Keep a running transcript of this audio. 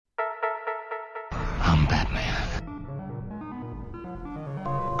I'm Batman.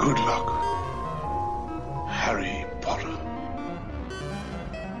 Good luck, Harry Potter.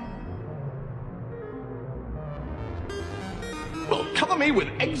 Well, cover me with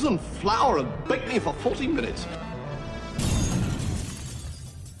eggs and flour and bake me for 40 minutes.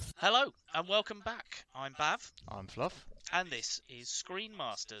 Hello, and welcome back. I'm Bav, I'm Fluff. and this is Screen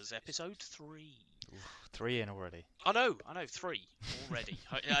Masters, episode 3. Oof, 3 in already. I know, 3 already.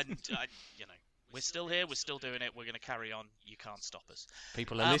 You know, we're still here, we're still doing it, we're going to carry on. You can't stop us.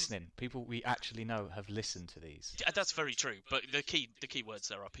 People are listening. People we actually know have listened to these. That's very true, but the key words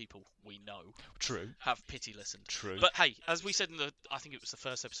there are people we know. True. Have pity listened. True. But hey, as we said in I think it was the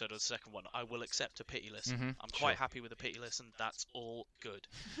first episode or the second one, I will accept a pity listen. Mhm, I'm quite sure. happy with a pity listen. That's all good.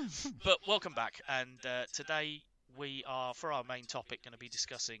 But welcome back, and today we are, for our main topic, going to be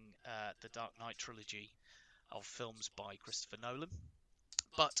discussing the Dark Knight trilogy of films by Christopher Nolan.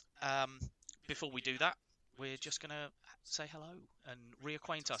 But before we do that, we're just going to say hello and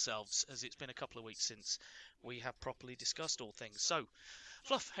reacquaint ourselves, as it's been a couple of weeks since we have properly discussed all things. So,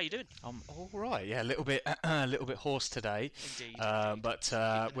 Fluff, how you doing? I'm all right. Yeah, a little bit hoarse today. Indeed. But Keep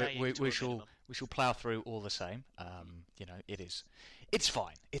the neighing we to a shall minimum. plough through all the same. You know, it's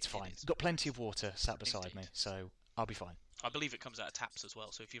fine. It's fine. is. Got plenty of water sat beside me, Indeed. so I'll be fine. I believe it comes out of taps as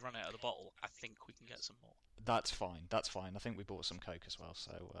well, so if you run out of the bottle, I think we can get some more. That's fine. I think we bought some Coke as well.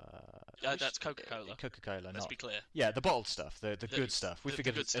 So That's Coca-Cola. Coca-Cola. Let's not be clear. Yeah, the bottled stuff, the good stuff. We the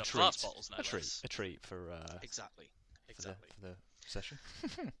figured good a stuff, treat, glass bottles, no a treat, less. a treat for Exactly. for the session.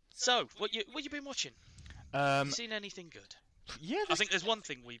 So, what you been watching? You seen anything good? Yeah, I think there's one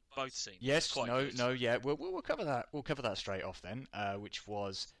thing we've both seen. yes, Quite no, good. no, yeah. We'll cover that. We'll cover that straight off then, which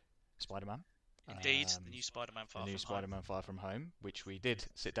was Spider-Man. Indeed, the new Spider-Man Far the new From Spider-Man Far From Home, which we did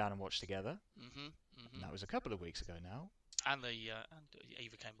sit down and watch together. Home. And that was a couple of weeks ago now. And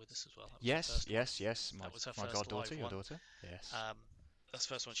Eva came with us as well. That was her Yes, first one. yes. That was her My first goddaughter, live your one. daughter. Yes. That's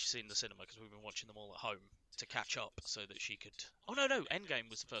the first one she's seen in the cinema, because we've been watching them all at home to catch up, so that she could. Oh no, Endgame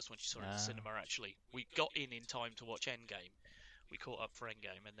was the first one she saw in the cinema. Actually, we got in time to watch Endgame. We caught up for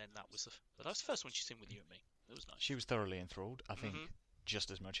Endgame, and then that was the first one she's seen with you and me. It was nice. She was thoroughly enthralled. I think Mhm.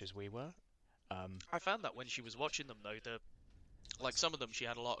 just as much as we were. I found that when she was watching them, though, like some of them, she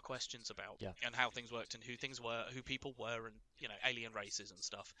had a lot of questions about, Yeah. and how things worked, and who people were, and alien races and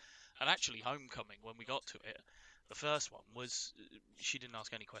stuff. And actually, Homecoming, when we got to it, the first one was she didn't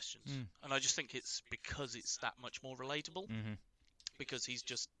ask any questions, and I just think it's because it's that much more relatable. Mm-hmm. Because he's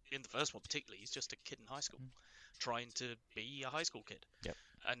just, in the first one particularly, he's just a kid in high school, trying to be a high school kid. Yep.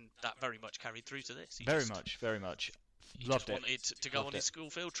 And that very much carried through to this. Very much. He Loved just it. wanted to go Loved on his it. school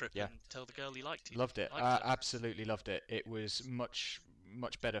field trip Yeah. and tell the girl he liked. Loved it. Liked her. Absolutely loved it. It was much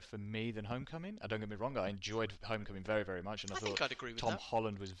better for me than Homecoming. Don't get me wrong. I enjoyed Homecoming very, very much, and I I thought think I'd agree with Tom that.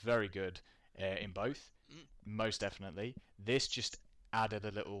 Holland was very good in both. Most definitely. This just added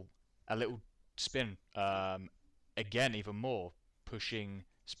a little spin. Again, even more pushing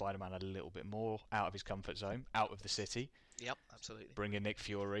Spider-Man a little bit more out of his comfort zone, out of the city, Yep, absolutely. bringing Nick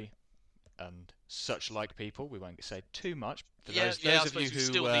Fury and such like people. We won't say too much. For I those of you suppose we who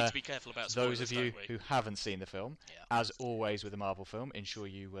still need to be careful about spoilers, those of you don't we? who haven't seen the film, Yeah. as always with a Marvel film, ensure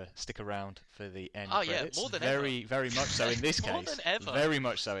you stick around for the end Oh, yeah, credits. more than very, very much so in this More case. than ever. Very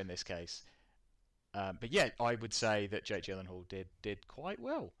much so in this case. But yeah, I would say that Jake Gyllenhaal did quite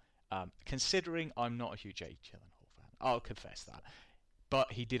well. Considering I'm not a huge Jake Gyllenhaal fan, I'll confess that.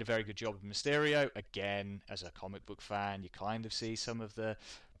 But he did a very good job of Mysterio. Again, as a comic book fan, you kind of see some of the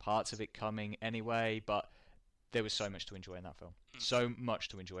parts of it coming anyway, but there was so much to enjoy in that film. So much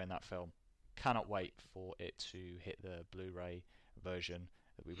to enjoy in that film. Cannot wait for it to hit the Blu-ray version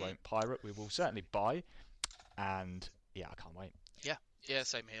that we won't pirate. We will certainly buy. And yeah, I can't wait. Yeah,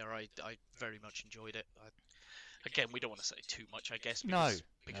 same here. I very much enjoyed it. Again, we don't want to say too much, I guess, No.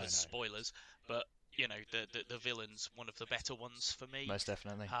 because No. spoilers. But the villain's one of the better ones for me. Most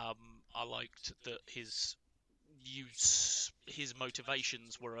definitely. I liked that his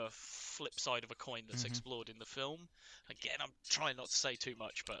motivations were a flip side of a coin that's explored in the film. Again, I'm trying not to say too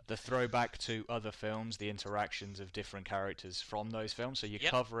much, but The throwback to other films, the interactions of different characters from those films. So you're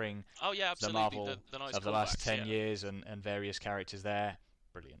Yep. covering oh yeah, the absolutely. Marvel the nice of the last callbacks, 10 yeah. years and various characters there.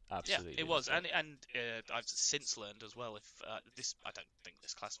 Brilliant. Absolutely. Yeah, it was, loved and I've since learned as well. If I don't think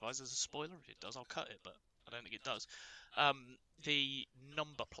this classifies as a spoiler. If it does, I'll cut it, but I don't think it does. The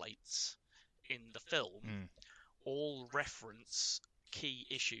number plates in the film all reference key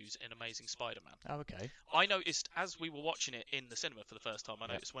issues in Amazing Spider-Man. Oh, okay. I noticed as we were watching it in the cinema for the first time. I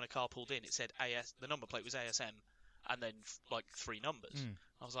noticed when a car pulled in, it said AS. The number plate was ASM, and then like 3 numbers.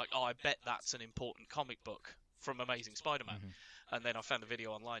 I was like, oh, I bet that's an important comic book from Amazing Spider-Man. And then I found the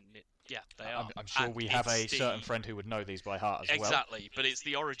video online, and they are. I'm sure and we have a it's certain friend who would know these by heart as well. Exactly, but it's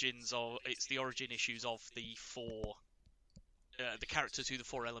the origin issues of the four, the characters who the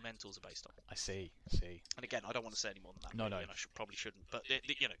four elementals are based on. I see. And again, I don't want to say any more than that. No, really, and I probably shouldn't. But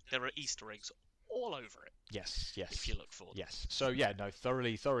there are Easter eggs all over it. Yes. If you look for them. Yes. So yeah, no,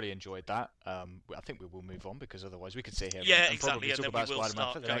 thoroughly enjoyed that. I think we will move on because otherwise we could sit here and exactly, probably talk about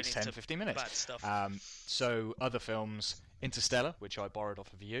Spider-Man for the next into 10-15 minutes. Bad stuff. So other films, Interstellar, which I borrowed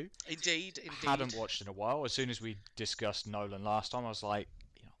off of you. Indeed. Hadn't watched in a while. As soon as we discussed Nolan last time, I was like,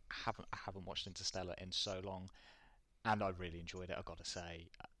 I haven't watched Interstellar in so long, and I really enjoyed it. I've got to say,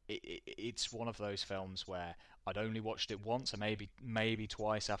 it's one of those films where I'd only watched it once, or maybe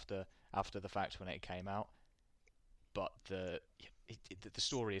twice after the fact when it came out. But the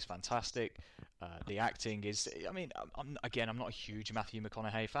story is fantastic. The acting is. I mean, I'm not a huge Matthew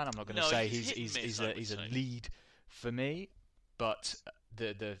McConaughey fan. I'm not going to say he's a lead for me, but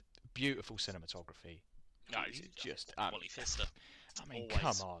the beautiful cinematography. No, he's just Wally Pfister. I mean,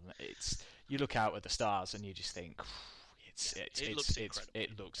 Always. come on! You look out at the stars and you just think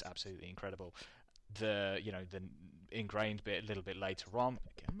it looks absolutely incredible. The ingrained bit a little bit later on.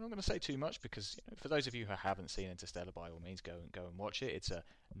 Again, I'm not going to say too much because for those of you who haven't seen Interstellar, by all means go and watch it. It's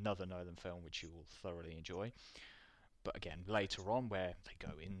another Nolan film which you will thoroughly enjoy. But again, later on, where they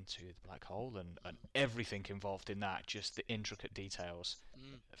go into the black hole and everything involved in that, just the intricate details,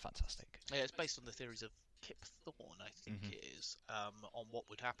 fantastic. Yeah, it's based on the theories of Kip Thorne, I think it is, on what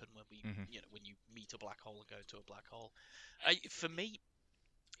would happen when when you meet a black hole and go into a black hole. For me,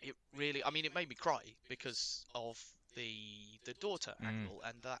 it really, it made me cry because of the daughter angle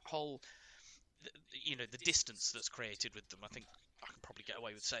and that whole, the distance that's created with them. I think I can probably get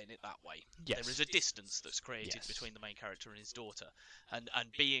away with saying it that way. Yes. There is a distance that's created between the main character and his daughter, and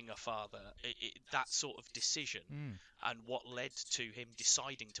being a father, that sort of decision and what led to him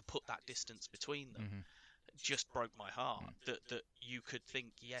deciding to put that distance between them just broke my heart. That you could think,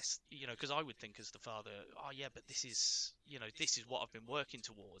 yes, because I would think as the father, oh yeah, but this is what I've been working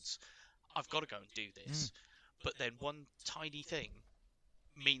towards. I've got to go and do this. But then one tiny thing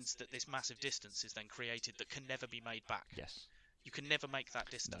means that this massive distance is then created that can never be made back. Yes. You can never make that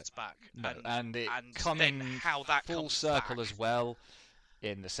distance back. No. And coming how that full comes circle back. as well,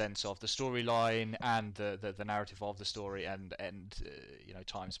 in the sense of the storyline and the narrative of the story and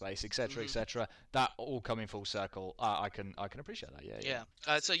time, space, etc., etc. That all coming full circle. I can appreciate that. Yeah.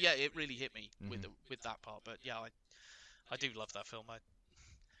 So it really hit me with that part. But yeah, I do love that film.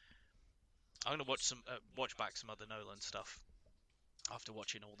 I'm gonna watch back some other Nolan stuff after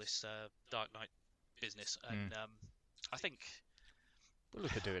watching all this Dark Knight business, and I think. We'll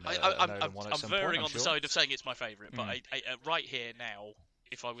look at doing I'm veering on the side of saying it's my favourite, but I right here now,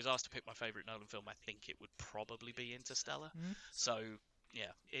 if I was asked to pick my favourite Nolan film, I think it would probably be Interstellar. So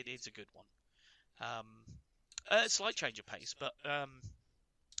yeah, it is a good one. A slight change of pace, but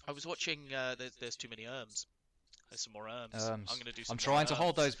I was watching. There's too many Erms. There's some more Erms. I'm going to do some. I'm trying to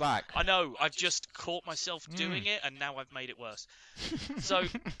hold those back. I know. I've just caught myself doing it, and now I've made it worse. So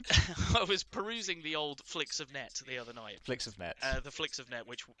I was perusing the old Flicks of Net the other night. Flicks of Net. The Flicks of Net,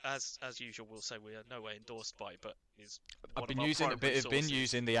 which, as usual, we'll say we are nowhere endorsed by, but is. I've been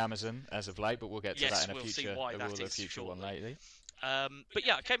using the Amazon as of late, but we'll get to that in a future. See why that is future shortly. one lately. But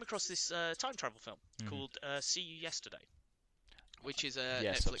yeah, I came across this time travel film called See You Yesterday, which is a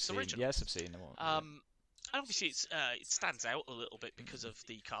Netflix original. Yes, I've seen them. And obviously, it stands out a little bit because of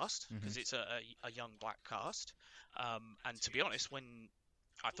the cast, because it's a young black cast. And to be honest, when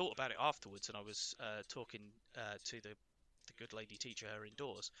I thought about it afterwards, and I was talking to the good lady teacher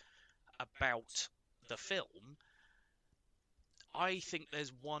indoors about the film, I think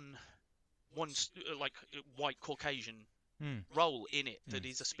there's one like white Caucasian role in it that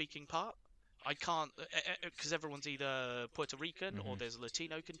is a speaking part. I can't, because everyone's either Puerto Rican or there's a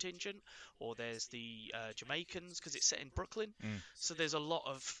Latino contingent or there's the Jamaicans because it's set in Brooklyn. So there's a lot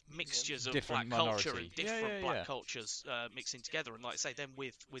of mixtures of different black minority. culture and different black cultures mixing together. And like I say, then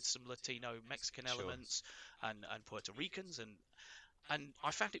with some Latino Mexican elements and Puerto Ricans and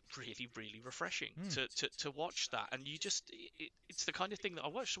I found it really, really refreshing to watch that. And you just, it's the kind of thing that I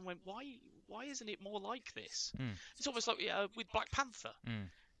watched and went, why isn't it more like this? It's almost like with Black Panther.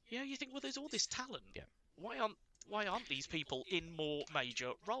 You think, well, there's all this talent. Yeah. Why aren't these people in more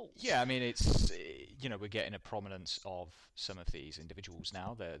major roles? Yeah, I mean, it's we're getting a prominence of some of these individuals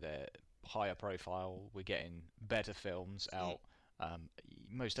now. They're higher profile. We're getting better films out.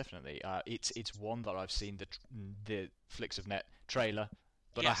 Most definitely. It's one that I've seen the Flicks of Net trailer,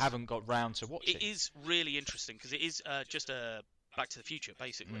 but I haven't got round to watching. It is really interesting because it is just a Back to the Future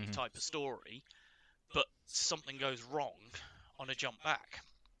basically type of story. but something goes wrong on a jump back.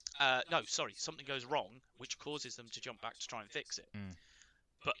 Something goes wrong, which causes them to jump back to try and fix it.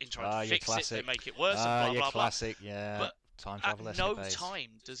 But in trying to fix it, they make it worse, and blah, blah, blah. Classic, yeah. But time travel at no escapades. time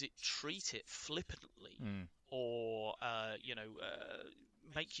does it treat it flippantly or,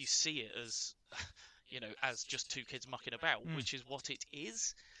 make you see it as, as just two kids mucking about, which is what it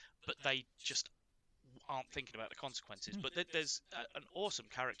is. But they just aren't thinking about the consequences. But there's an awesome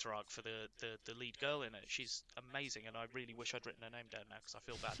character arc for the lead girl in it. She's amazing, and I really wish I'd written her name down now because I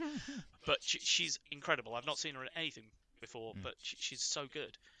feel bad. But she's incredible. I've not seen her in anything before, but she's so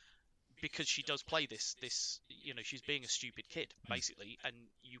good because she does play this. She's being a stupid kid basically, and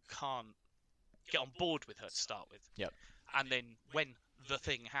you can't get on board with her to start with. Yep. And then when the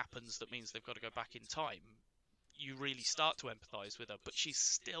thing happens that means they've got to go back in time, you really start to empathise with her, but she's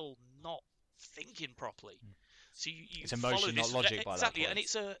still not thinking properly. So you it's emotion, not logic. By exactly, that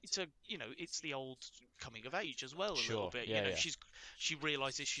point. and it's the old coming of age as well. Sure. Little bit. Yeah, She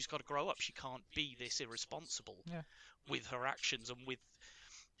realises she's got to grow up. She can't be this irresponsible with her actions, and with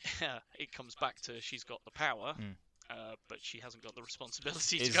it comes back to she's got the power. But she hasn't got the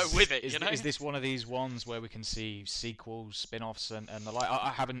responsibility to go with it. Is this one of these ones where we can see sequels, spin-offs, and the like? I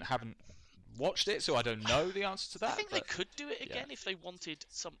haven't watched it, so I don't know the answer to that. I think they could do it again if they wanted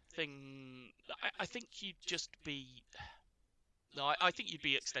something. I think you'd just be. No, I think you'd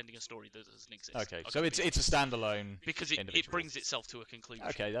be extending a story that doesn't exist. Okay, so it's a standalone because it brings itself to a conclusion.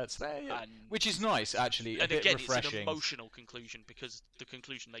 Okay, that's there, which is nice actually. And bit again, refreshing. it's an emotional conclusion because the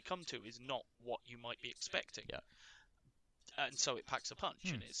conclusion they come to is not what you might be expecting. Yeah. And so it packs a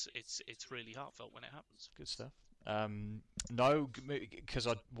punch, and it's really heartfelt when it happens. Good stuff. No, because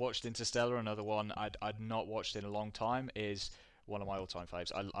I'd watched Interstellar. Another one I'd not watched in a long time is one of my all-time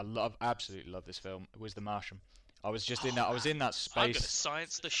faves. I absolutely love this film. It was The Martian. I was just in that. I was in that space. I'm gonna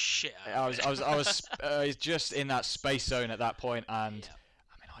science the shit out I of was just in that space zone at that point, and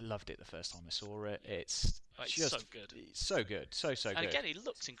I loved it the first time I saw it. It's just so good. It's so good, so good. And again, it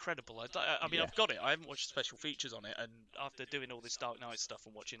looks incredible. I've got it. I haven't watched special features on it, and after doing all this Dark Knight stuff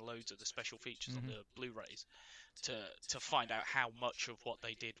and watching loads of the special features on the Blu-rays, to find out how much of what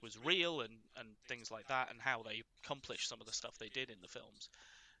they did was real and things like that, and how they accomplished some of the stuff they did in the films.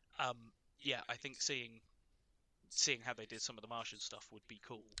 I think seeing how they did some of the Martian stuff would be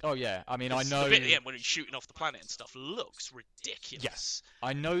cool. Oh yeah, I know the bit at the end when he's shooting off the planet and stuff looks ridiculous. Yes,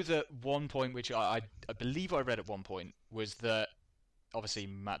 I know that one point which I believe I read at one point was that obviously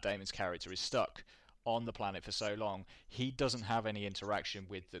Matt Damon's character is stuck on the planet for so long he doesn't have any interaction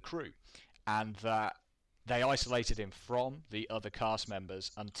with the crew, and that they isolated him from the other cast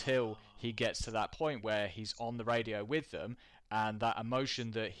members until he gets to that point where he's on the radio with them. And that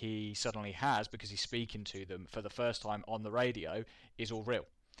emotion that he suddenly has because he's speaking to them for the first time on the radio is all real.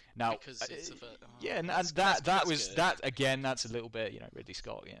 Now, because it's that again. That's a little bit, Ridley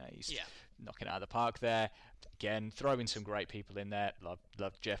Scott. He's knocking it out of the park there. Again, throwing some great people in there.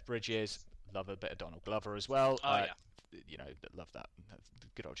 Love Jeff Bridges. Love a bit of Donald Glover as well. Love that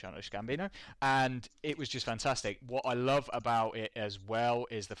good old Childish Gambino. And it was just fantastic. What I love about it as well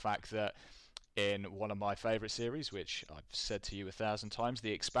is the fact that in one of my favourite series, which I've said to you 1,000 times,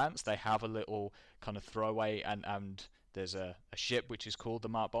 The Expanse, they have a little kind of throwaway, and there's a ship which is called the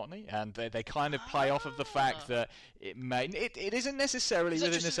Mark Botany, and they kind of play off of the fact that it isn't necessarily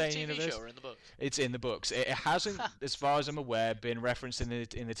within the same universe. Show or in the books? It's in the books. It hasn't, as far as I'm aware, been referenced in the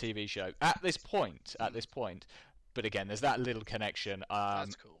TV show at this point. But again, there's that little connection.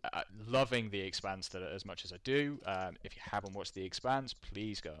 That's cool. Loving The Expanse as much as I do. If you haven't watched The Expanse,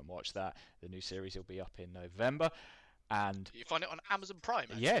 please go and watch that. The new series will be up in November. And you find it on Amazon Prime.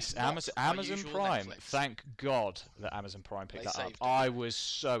 Actually. Yes, Amazon Prime. Netflix. Thank God that Amazon Prime picked that up. I was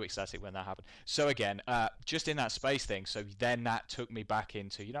so ecstatic when that happened. So again, just in that space thing, so then that took me back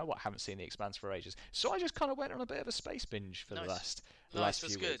into, I haven't seen The Expanse for ages. So I just kind of went on a bit of a space binge for the last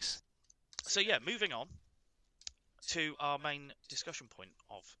few weeks. So moving on to our main discussion point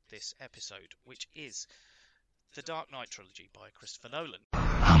of this episode, which is the Dark Knight trilogy by Christopher Nolan.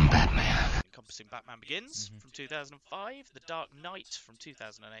 I'm Batman. Encompassing Batman Begins from 2005, The Dark Knight from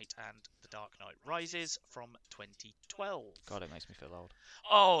 2008, and The Dark Knight Rises from 2012. God, it makes me feel old.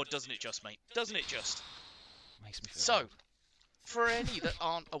 Oh, doesn't it just, mate? Doesn't it just? Makes me feel old. So, for any that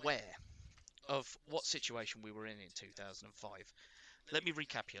aren't aware of what situation we were in 2005, let me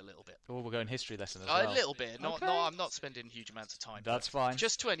recap you a little bit. Oh, we're going history lesson as well. A little bit. Okay. I'm not spending huge amounts of time. That's fine.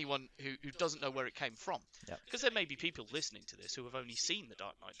 Just to anyone who doesn't know where it came from. Yep. Because there may be people listening to this who have only seen the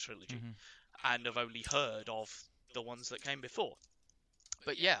Dark Knight trilogy and have only heard of the ones that came before.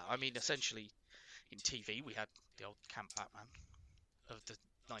 But essentially, in TV, we had the old camp Batman of the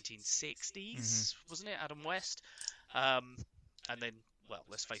 1960s, wasn't it? Adam West. And then, well,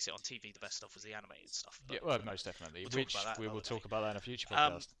 let's face it, on TV, the best stuff was the animated stuff. Yeah, well, most definitely. We'll Which talk about that we will another talk day. about that in a future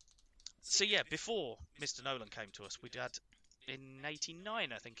podcast. So yeah, before Mr. Nolan came to us, we'd had in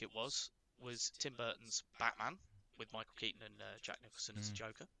 '89, I think it was Tim Burton's Batman with Michael Keaton and Jack Nicholson as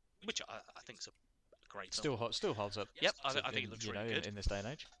Joker, which I think is a great film. Still holds up. Yep, I think it looks really good in this day and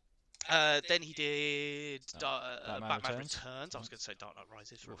age. Then he did Batman Returns. I was going to say Dark Knight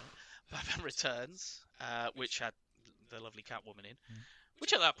Rises for a minute. Batman Returns, which had the lovely Catwoman in.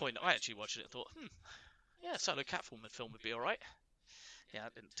 Which at that point, I actually watched it and thought, yeah, a solo Catwoman film would be alright. Yeah,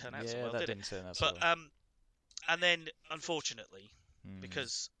 it didn't turn out so well, that did didn't it? turn out so But well. and then unfortunately,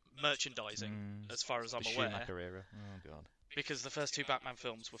 because merchandising, as far as I'm the aware, Schumacher era. Oh god. because the first two Batman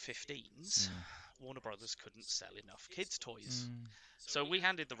films were 15s, Warner Brothers couldn't sell enough kids' toys. So we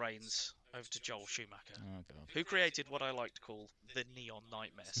handed the reins over to Joel Schumacher, Oh god. who created what I like to call the Neon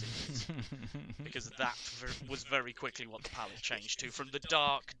Nightmare series, because that was very quickly what the palette changed to, from the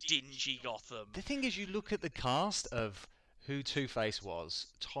dark, dingy Gotham. The thing is, you look at the cast of who Two-Face was.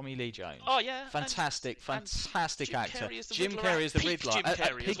 Tommy Lee Jones. Oh yeah, fantastic and actor. Carrey as the Jim Riddler, Carrey as the peak Riddler. Jim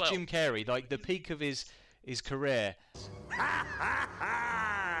Carrey Peak as well. Jim Carrey, like the peak of his career.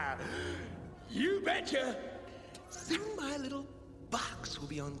 You betcha! Soon my little box will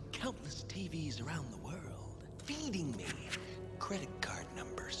be on countless TVs around the world, feeding me credit card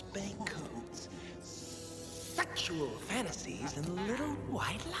numbers, bank codes, sexual fantasies, and little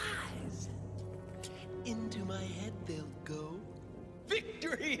white lies. Into my head they'll go.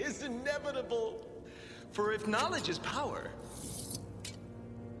 Victory is inevitable. For if knowledge is power,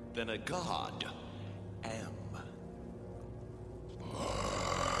 then a god am.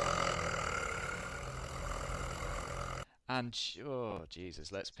 And oh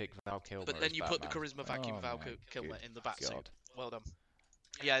Jesus, let's pick Val Kilmer. But then as you put the Batman. charisma vacuum Oh, Val my Kilmer good in the Batsuit. God. Well done.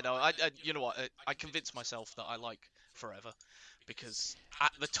 Yeah, no, I you know what? I convinced myself that I like Forever, because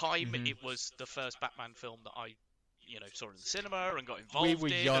at the time it was the first Batman film that I, saw in the cinema and got involved We were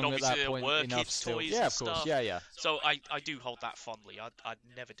in, young and at obviously that point there were enough kids' still. toys Yeah, and of course. stuff. Yeah. So I do hold that fondly. I'd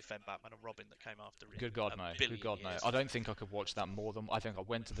never defend Batman and Robin that came after it. Good God, a no. billion Good God, no. years. I don't think I could watch that more than... I think I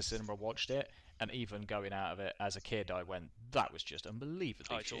went to the cinema, watched it, and even going out of it as a kid, I went, that was just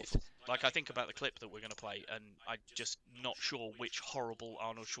unbelievably It's shit. awful. Like, I think about the clip that we're going to play, and I'm just not sure which horrible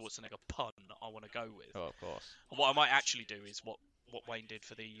Arnold Schwarzenegger pun I want to go with. Oh, of course. What I might actually do is what Wayne did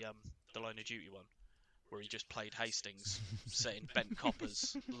for the Line of Duty one, where he just played Hastings, saying bent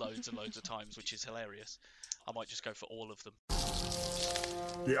coppers loads and loads of times, which is hilarious. I might just go for all of them.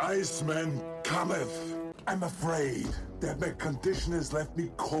 The Iceman cometh. I'm afraid that my condition has left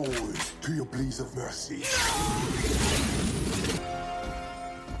me cold to your pleas of mercy.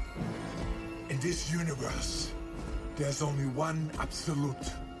 In this universe, there's only one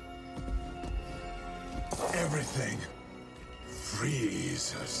absolute. Everything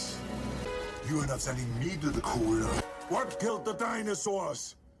freezes. You are not sending me to the cooler. What killed the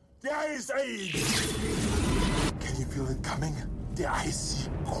dinosaurs? The Ice Age! Can you feel it coming? The icy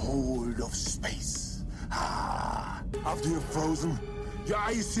cold of space. Ah! After you're frozen, your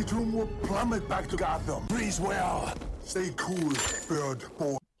icy tomb will plummet back to Gotham. Freeze well. Stay cool, bird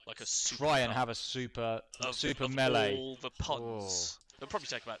boy. Like a super Try and have a super of melee. all the puns. It'll probably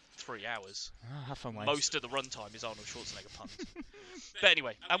take about 3 hours. Oh, have fun, Wayne. Most of the runtime is Arnold Schwarzenegger puns. But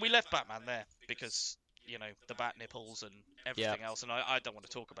anyway, and we left Batman there because, the bat nipples and everything else, and I don't want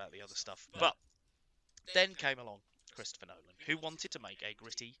to talk about the other stuff. No. But then came along Christopher Nolan, who wanted to make a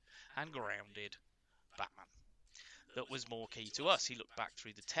gritty and grounded Batman that was more key to us. He looked back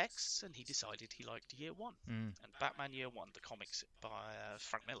through the texts and he decided he liked Year One. And Batman Year One, the comics by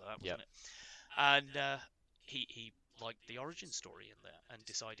Frank Miller, that wasn't it? And he liked the origin story in there and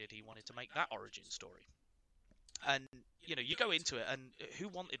decided he wanted to make that origin story. And you go into it, and who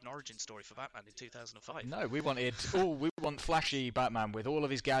wanted an origin story for Batman in 2005? No, we want flashy Batman with all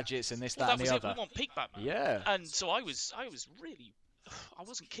of his gadgets and this, Well, that, and the other. We want peak Batman. Yeah. And so I was really, I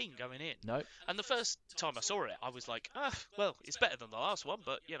wasn't keen going in. No. And the first time I saw it, I was like, well, it's better than the last one,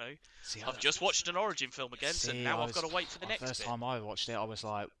 but See, I've just watched an origin film again, so now I've got to wait for the next first bit. time I watched it, I was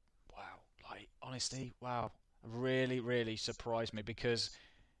like, wow, honestly, wow, really, really surprised me, because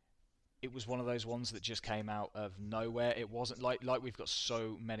it was one of those ones that just came out of nowhere. It wasn't like we've got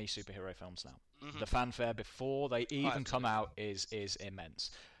so many superhero films now. The fanfare before they even come out is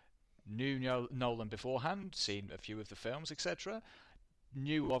immense. Knew Nolan beforehand, seen a few of the films, etc.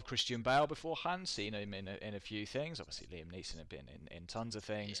 Knew of Christian Bale beforehand, seen him in a few things. Obviously, Liam Neeson had been in tons of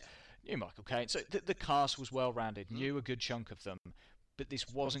things. Knew Michael Caine. So the cast was well rounded. Knew a good chunk of them, but this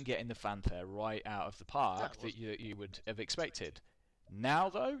wasn't getting the fanfare right out of the park that you would have expected. Now,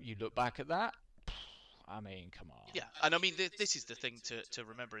 though, you look back at that, I mean, come on. Yeah, and I mean, this is the thing to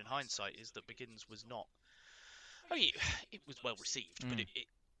remember in hindsight, is that Begins was not... I mean, it was well received, but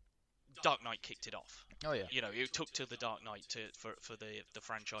Dark Knight kicked it off. Oh, yeah. You know, it took to the Dark Knight for the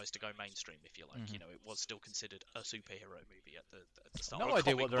franchise to go mainstream, if you like. You know, it was still considered a superhero movie at the start. No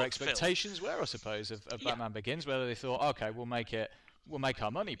idea what their expectations were, I suppose, of Batman Begins. Whether they thought, okay, we'll make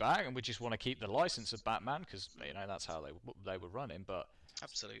our money back, and we just want to keep the license of Batman because that's how they were running. But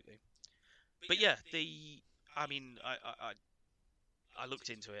absolutely. But yeah, I mean, I looked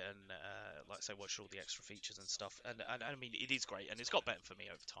into it and, like I say, watched all the extra features and stuff. And I mean, it is great, and it's got better for me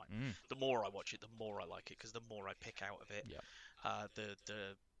over time. The more I watch it, the more I like it, because the more I pick out of it.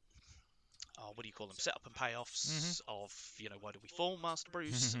 What do you call them? Setup and payoffs of, why do we fall, Master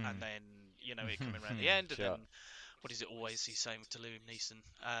Bruce? And then, it coming around the end. And then, what is it always he's saying to Liam Neeson?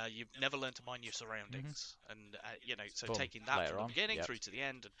 You've never learned to mind your surroundings. And, so Boom. taking that Later from the on. beginning Yep. through to the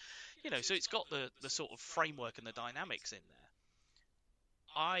end. And, so it's got the sort of framework and the dynamics in there.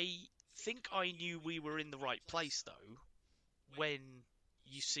 I think I knew we were in the right place, though, when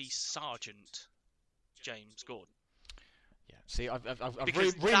you see Sergeant James Gordon. yeah, see, I've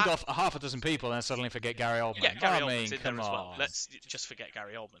Because reamed off a half a dozen people and then suddenly forget Gary Oldman. Yeah, Gary I Oldman's mean, in there come as on. well. Let's just forget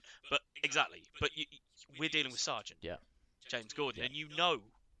Gary Oldman. But exactly. But we're dealing with Sergeant James Gordon, and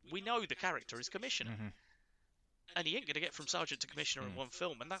we know the character is Commissioner. And he ain't going to get from Sergeant to Commissioner in one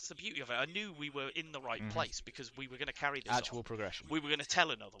film, and that's the beauty of it. I knew we were in the right place because we were going to carry this Actual on. progression. We were going to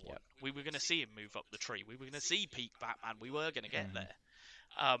tell another one. We were going to see him move up the tree. We were going to see peak Batman. We were going to get there.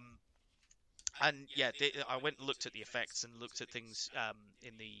 And yeah, I went and looked at the effects and looked at things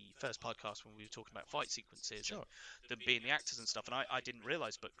in the first podcast when we were talking about fight sequences and them being the actors and stuff. And I didn't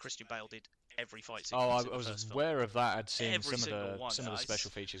realise, but Christian Bale did every fight sequence. I was aware of that. I'd seen Every some single of one. the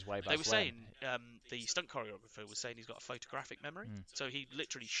special features way back They were when. saying the stunt choreographer was saying he's got a photographic memory, so he'd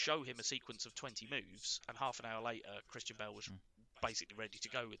literally show him a sequence of 20 moves, and half an hour later, Christian Bale was basically ready to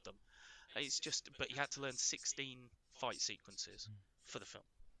go with them. It's just, but he had to learn 16 fight sequences for the film.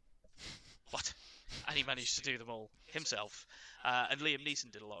 What? And he managed to do them all himself. And Liam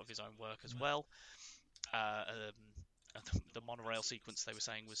Neeson did a lot of his own work as well. The monorail sequence, they were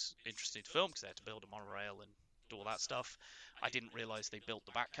saying, was interesting to film because they had to build a monorail and do all that stuff. I didn't realise they built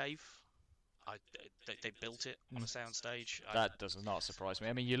the Batcave. They built it on a soundstage. That does not surprise me.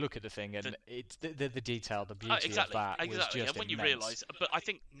 I mean, you look at the thing, and it's the detail, the beauty exactly, of that was exactly. just And when immense. you realise, but I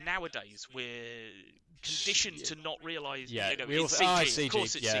think nowadays we're conditioned to not realise. Yeah, it's we all CG. CG. Of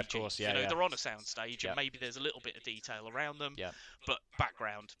course, it's Yeah, CG. of course, yeah, yeah. They're on a soundstage, Yeah. and maybe there's a little bit of detail around them. Yeah. But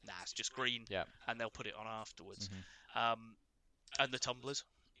background, it's just green. Yeah. And they'll put it on afterwards. And the tumblers.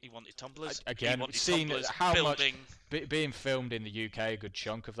 He wanted tumblers. Again, he wanted seeing tumblers, how building. much being filmed in the UK, a good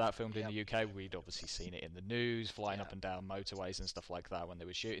chunk of that filmed in the UK. We'd obviously seen it in the news, flying up and down motorways and stuff like that when they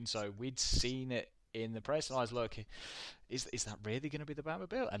were shooting. So we'd seen it in the press, and I was looking, is that really going to be the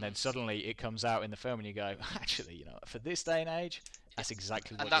Batmobile? And then suddenly it comes out in the film, and you go, actually, for this day and age, that's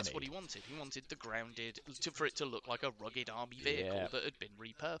exactly what and you that's need. what he wanted. He wanted the grounded, for it to look like a rugged army vehicle that had been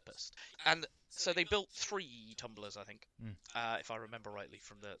repurposed. And so they built 3 tumblers, I think, if I remember rightly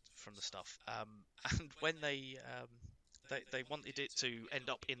from the stuff. And when they wanted it to end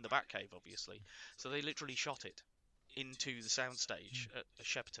up in the Batcave, obviously, so they literally shot it into the soundstage at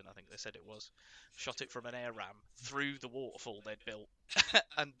Shepperton, I think they said it was. Shot it from an air ram through the waterfall they'd built.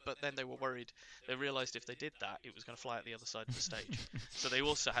 But then they were worried. They realised if they did that, it was going to fly out the other side of the stage. So they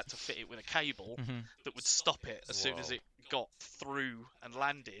also had to fit it with a cable that would stop it as soon as it got through and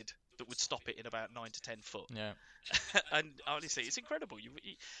landed, that would stop it in about 9 to 10 foot. Yeah. And honestly, it's incredible.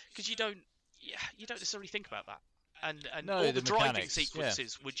 Because you don't necessarily think about that. And No, all the the driving mechanics,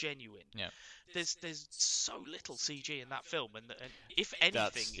 sequences were genuine. Yeah. There's so little CG in that film, and if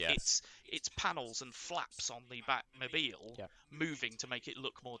anything, it's panels and flaps on the Batmobile moving to make it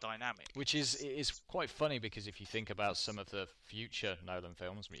look more dynamic. Which is quite funny, because if you think about some of the future Nolan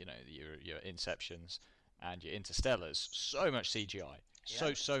films, your Inceptions and your Interstellars, so much CGI,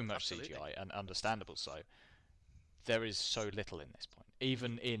 so much absolutely. CGI, and understandable so. There is so little in this point.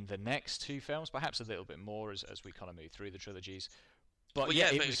 Even in the next 2 films, perhaps a little bit more as we kind of move through the trilogies. But Well,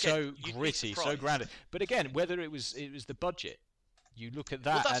 it but was again, so you'd be gritty, so surprised. grounded. But again, whether it was the budget, you look at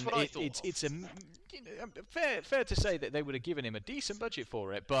that, that's and what I thought it's fair to say that they would have given him a decent budget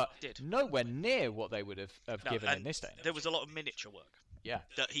for it, but nowhere near what they would have given in and this day. there was a lot of miniature work. Yeah.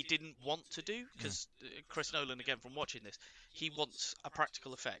 That he didn't want to do, because Chris Nolan, again, from watching this, he wants a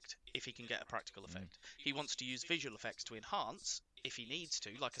practical effect if he can get a practical effect. He wants to use visual effects to enhance if he needs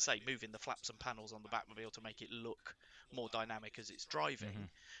to, like I say, moving the flaps and panels on the Batmobile to make it look more dynamic as it's driving.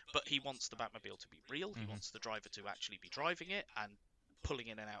 But he wants the Batmobile to be real. He wants the driver to actually be driving it and pulling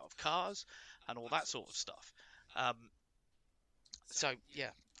in and out of cars and all that sort of stuff. So yeah,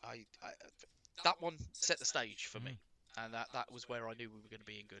 I that one set the stage for me. And that was where I knew we were going to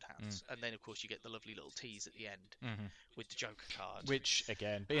be in good hands. And then, of course, you get the lovely little tease at the end with the Joker card. Which,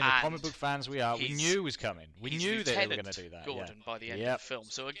 again, being the comic book fans we are, we knew was coming. We knew that they were going to do that. Gordon by the end of the film.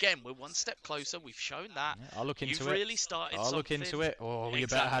 So, again, we're one step closer. We've shown that. Yeah, I'll look into You've it. really started I'll something. look into it. Oh, we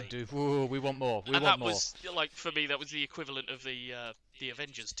Exactly. better have to. Ooh, we want more. We and want that more. was, like, for me, that was the equivalent of the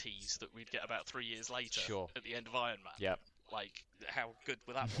Avengers tease that we'd get about 3 years later at the end of Iron Man. Yep. Like, how good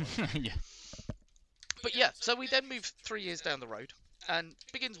was that one? Yeah. But yeah, so we then moved 3 years down the road, and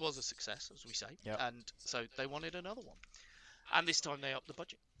Begins was a success, as we say, and so they wanted another one. And this time they upped the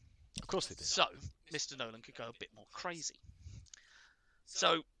budget. Of course they did. So, Mr. Nolan could go a bit more crazy.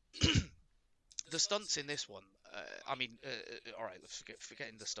 So, the stunts in this one, alright, let's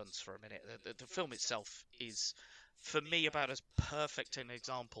forgetting the stunts for a minute. The film itself is, for me, about as perfect an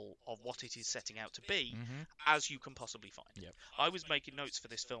example of what it is setting out to be as you can possibly find. Yep. I was making notes for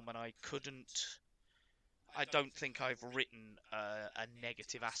this film, and I don't think I've written a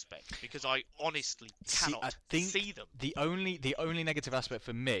negative aspect, because I honestly cannot see them. The only negative aspect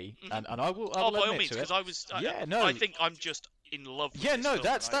for me, and I will by all admit means, to it. because I think I'm just in love with Yeah, this no, film,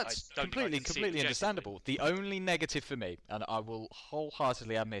 that's and I don't think I completely can see it objectively. understandable. The only negative for me, and I will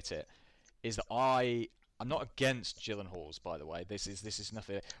wholeheartedly admit it, is that I'm not against Gyllenhaal's, by the way. This is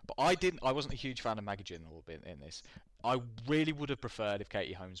nothing. But I wasn't a huge fan of Maggie Gyllenhaal in this. I really would have preferred if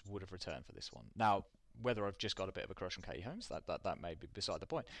Katie Holmes would have returned for this one. Now, whether I've just got a bit of a crush on Katie Holmes, that may be beside the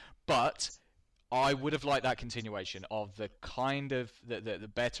point. But I would have liked that continuation of the kind of the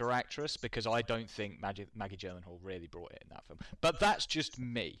better actress, because I don't think Maggie Gyllenhaal really brought it in that film. But that's just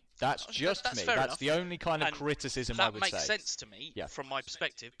me. That's just me. Fair That's enough. the only kind of criticism I would say. That makes sense to me from my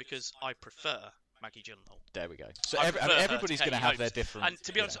perspective, because I prefer Maggie Gyllenhaal. There we go. So Katie everybody's going to have their Holmes. different. And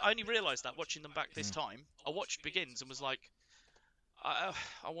to be honest, I only realised that watching them back this time. I watched Begins and was like, I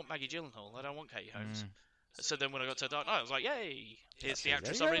want Maggie Gyllenhaal. I don't want Katie Holmes. So then when I got to Dark Knight, I was like, yay! Here's the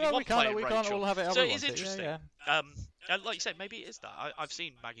actress I really want playing We Rachel. can't all have it. So it is interesting. And like you said, maybe it is that. I've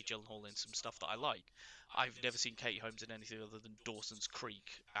seen Maggie Gyllenhaal in some stuff that I like. I've never seen Katie Holmes in anything other than Dawson's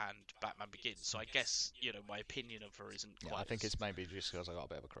Creek and Batman Begins. So I guess, my opinion of her isn't quite. I think it's maybe just because I got a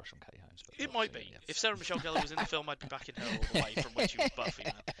bit of a crush on Katie Holmes. But it might be. Yeah. If Sarah Michelle Gellar was in the film, I'd be backing her all the way from when she was Buffy,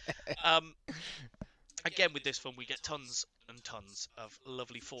 man. Again, with this film, we get tons and tons of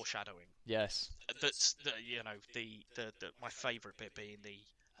lovely foreshadowing. Yes. That's my favourite bit being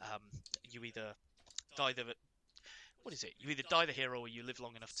you either die you either die the hero or you live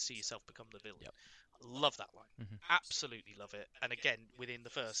long enough to see yourself become the villain. Yep. Love that line. Absolutely love it. And again, within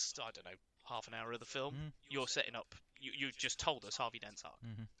the first, half an hour of the film, you're setting up. You just told us Harvey Dent's arc.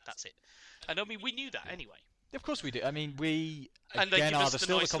 That's it. And we knew that anyway. Of course we do. I mean, we and again are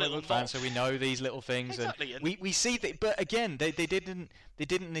still the comic book fans, so we know these little things, exactly. and we see that. But again, they didn't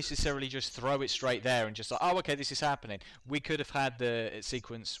necessarily just throw it straight there and just like, oh, okay, this is happening. We could have had the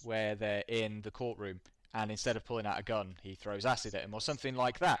sequence where they're in the courtroom, and instead of pulling out a gun, he throws acid at him or something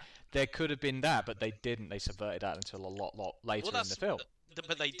like that. There could have been that, but they didn't. They subverted that until a lot later in the film.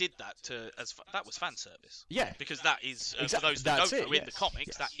 But they did that that was fan service. Yeah, because that is for those that don't know in the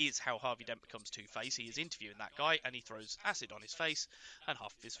comics, that is how Harvey Dent becomes Two-Face. He is interviewing that guy, and he throws acid on his face, and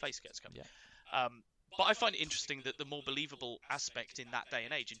half of his face gets covered. Yeah. But I find it interesting that the more believable aspect in that day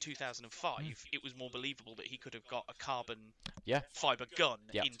and age, in 2005, it was more believable that he could have got a carbon fiber gun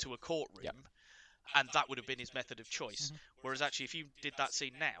into a courtroom, and that would have been his method of choice. Whereas actually, if you did that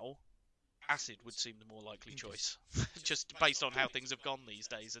scene now, acid would seem the more likely choice, just based on how things have gone these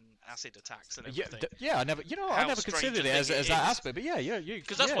days and acid attacks and everything. I never considered it as that aspect, but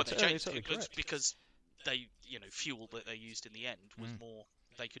because that's what they changed it, because they, fuel that they used in the end was more,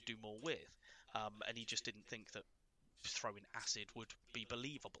 they could do more with, and he just didn't think that throwing acid would be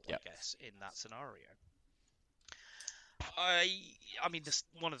believable, I guess, in that scenario. I mean,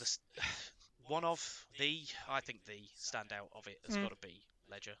 I think the standout of it has got to be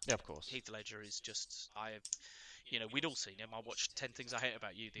Ledger. Yeah, of course. Heath Ledger is just, we'd all seen him. I watched 10 Things I Hate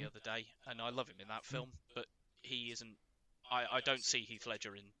About You the other day, and I love him in that film, but he isn't, I don't see Heath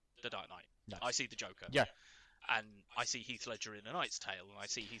Ledger in The Dark Knight. No. I see the Joker. Yeah. And I see Heath Ledger in A Knight's Tale, and I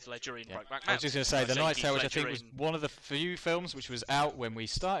see Heath Ledger in Brokeback Mountain. I was just going to say, The Knight's Tale, which I think was one of the few films which was out when we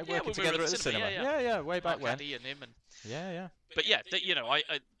started working together at the cinema. Yeah, way back when. Eddie and him and... Yeah. But yeah,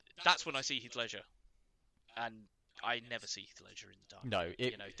 that's when I see Heath Ledger. And I never see Heath Ledger in the dark. No,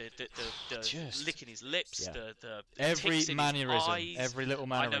 you know, the just- licking his lips, yeah. the Every ticks in his mannerism, eyes. every little I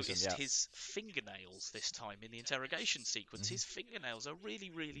mannerism. noticed Yeah. his fingernails this time in the interrogation sequence. His fingernails are really,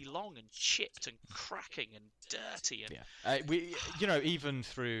 really long and chipped and cracking and dirty. And Yeah, even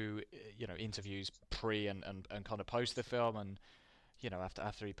through interviews pre and kind of post the film, and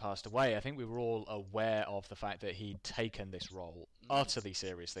after he passed away, I think we were all aware of the fact that he'd taken this role utterly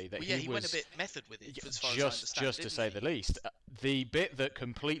seriously. That he was went a bit method with it, as far as I just understand, to didn't say he? the least. The bit that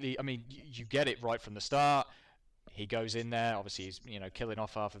completely, I mean, you get it right from the start. He goes in there, obviously he's killing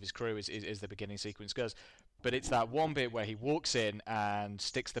off half of his crew as the beginning sequence goes. But it's that one bit where he walks in and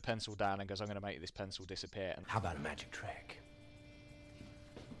sticks the pencil down and goes, "I'm going to make this pencil disappear." And How about a magic trick?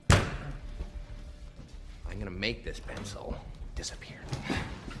 I'm gonna make this pencil disappear.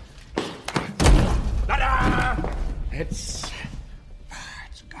 Ta-da! It's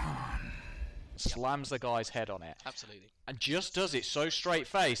gone. slams the guy's head on it. Absolutely. And just does it so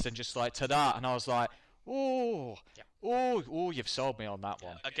straight-faced and just like, ta-da. And I was like, oh, you've sold me on that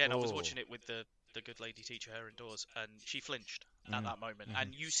one. Again, I was Oh. watching it with the good lady teacher her indoors, and she flinched at that moment.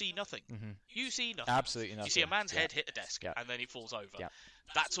 And you see nothing. You see nothing. Absolutely nothing. You see a man's Yeah. head hit a desk, Yeah. and then he falls over. Yeah.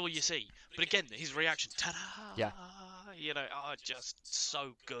 That's all you see. But again, his reaction, ta-da! Yeah. Just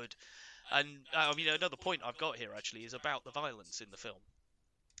so good. And another point I've got here actually is about the violence in the film,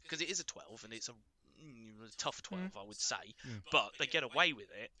 because it is a 12, and it's a tough 12, I would say. But they get away with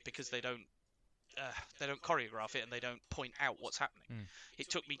it because they don't choreograph it and they don't point out what's happening. It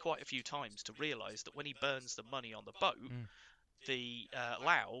took me quite a few times to realise that when he burns the money on the boat, the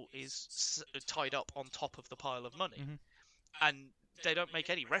Lao is tied up on top of the pile of money, and they don't make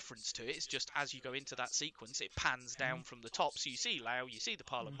any reference to it. It's just as you go into that sequence, it pans down from the top, so you see Lao, you see the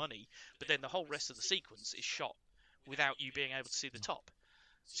pile of money, but then the whole rest of the sequence is shot without you being able to see the top,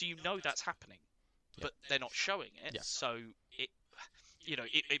 so you know that's happening, but they're not showing it. So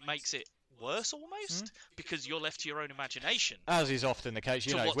it makes it worse almost, because you're left to your own imagination. As is often the case,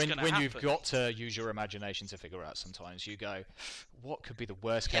 So what's when gonna you've happen? got to use your imagination to figure out, sometimes you go, what could be the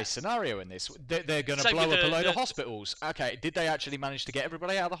worst case scenario in this? They're going to Same blow with up a the- load of the- hospitals. Okay, did they actually manage to get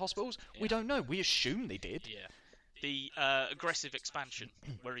everybody out of the hospitals? We don't know. We assume they did. Yeah. The aggressive expansion,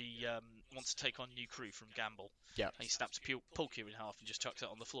 where he wants to take on new crew from Gamble. Yeah. And he snaps a pool cue in half and just chucks it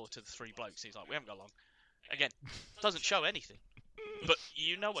on the floor to the three blokes. He's like, we haven't got long. Again, doesn't show anything. But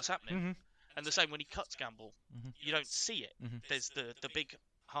you know what's happening. And the same when he cuts Gamble, you don't see it. There's the big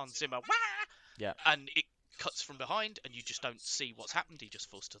Hans Zimmer, wah! Yeah. And it cuts from behind, and you just don't see what's happened. He just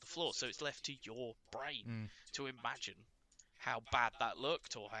falls to the floor. So it's left to your brain to imagine how bad that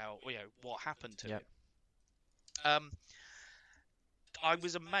looked, or how what happened to it. I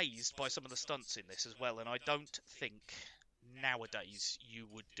was amazed by some of the stunts in this as well, and I don't think nowadays you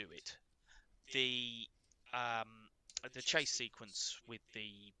would do it. The chase sequence with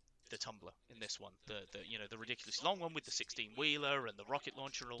the tumbler in this one, the ridiculous long one with the 16-wheeler and the rocket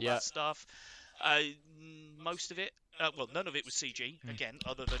launcher and all that stuff. Most of it, none of it was CG, again,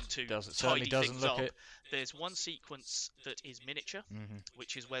 other than to Certainly tidy doesn't things look up. it. There's one sequence that is miniature,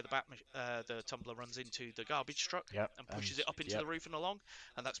 which is where the tumbler runs into the garbage truck and pushes it up into the roof and along,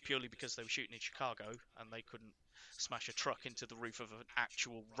 and that's purely because they were shooting in Chicago and they couldn't smash a truck into the roof of an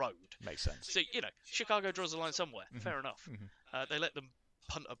actual road. Makes sense. So, Chicago draws the line somewhere. Fair enough. They let them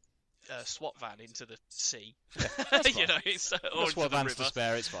punt a SWAT van into the sea. Or That's into what the vans river. to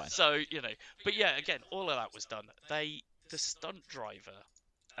spare, it's fine. So, but yeah, again, all of that was done. The stunt driver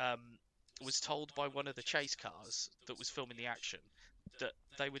was told by one of the chase cars that was filming the action that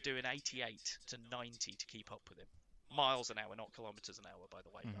they were doing 88 to 90 to keep up with him. Miles an hour, not kilometers an hour, by the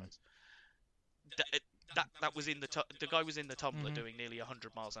way, guys. That was in the guy was in the tumbler doing nearly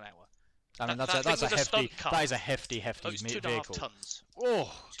 100 miles an hour. I mean, that that's thing a was a hefty. stunt car. That is a hefty Oh, it's 2.5 vehicle. tons.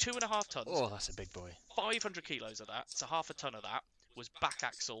 Oh, 2.5 tons. oh, that's a big boy. 500 kilos of that, so half a ton of that was back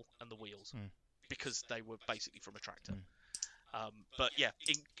axle and the wheels, because they were basically from a tractor. But yeah,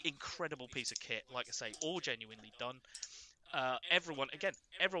 incredible piece of kit. Like I say, all genuinely done. Everyone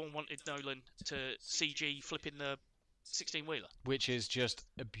wanted Nolan to CG flipping the 16-wheeler. Which is just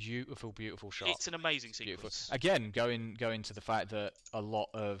a beautiful, beautiful shot. It's an amazing Beautiful. sequence. Again, going to the fact that a lot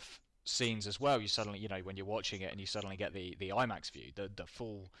of scenes as well, you suddenly, when you're watching it and you suddenly get the IMAX view, the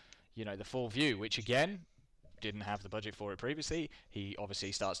full, the full view, which again didn't have the budget for it previously. He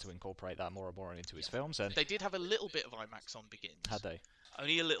obviously starts to incorporate that more and more into his films. And They did have a little bit of IMAX on Begins. had they?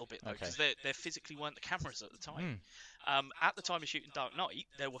 Only a little bit, though, Okay. because there physically weren't the cameras at the time. At the time of shooting Dark Knight,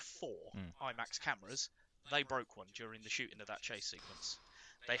 there were 4 IMAX cameras. They broke one during the shooting of that chase sequence.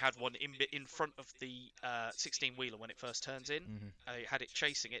 They had one in front of the 16-wheeler when it first turns in. They had it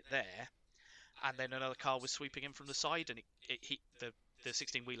chasing it there, and then another car was sweeping in from the side, and the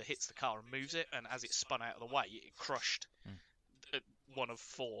 16-wheeler hits the car and moves it, and as it spun out of the way, it crushed one of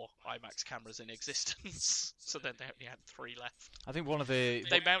 4 IMAX cameras in existence. So then they only had 3 left. I think one of the...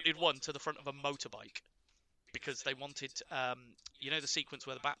 They mounted one to the front of a motorbike because they wanted, the sequence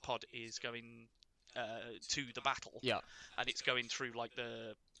where the Batpod is going to the battle. Yeah. And it's going through like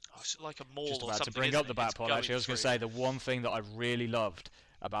like a mall Just or about something. to bring up the Batpod, actually. I was going to through. say the one thing that I really loved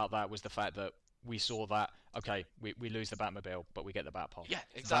about that was the fact that we saw that, okay, we lose the Batmobile, but we get the Batpod. Yeah,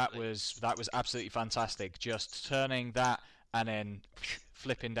 exactly. That was absolutely fantastic. Just turning that and then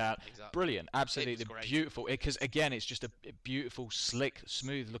flipping down. Exactly. Brilliant. Absolutely great. beautiful. Because, again, it's just a beautiful, slick,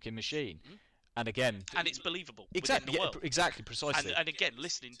 smooth-looking machine. Mm-hmm. And again... And it's believable. Exactly, within the world. Exactly, precisely. And again,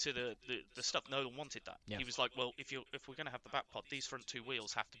 listening to the stuff, Nolan wanted that. Yeah. He was like, well, if we're going to have the Batpod, these front 2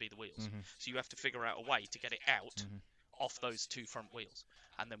 wheels have to be the wheels. Mm-hmm. So you have to figure out a way to get it out off those 2 front wheels,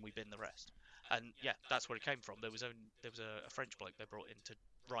 and then we bin the rest. And yeah, that's where it came from. There was a French bloke they brought in to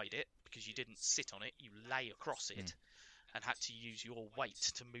ride it, because you didn't sit on it, you lay across it, and had to use your weight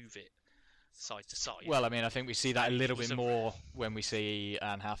to move it side to side. Well, I mean, I think we see that a little bit more when we see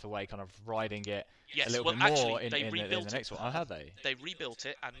Anne Hathaway kind of riding it a little bit more in the next one. Oh, have they? They rebuilt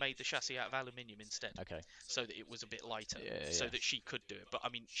it and made the chassis out of aluminium instead. Okay. So that it was a bit lighter, so that she could do it. But I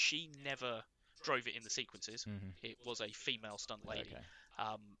mean, she never drove it in the sequences. It was a female stunt lady. Okay.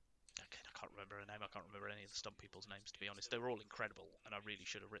 Again, I can't remember her name. I can't remember any of the stunt people's names, to be honest. They were all incredible, and I really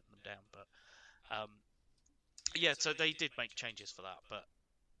should have written them down. But yeah, so they did make changes for that. But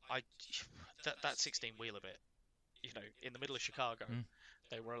that 16-wheeler bit, in the middle of Chicago,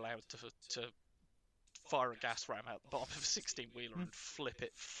 they were allowed to fire a gas ram out the bottom of a 16-wheeler and flip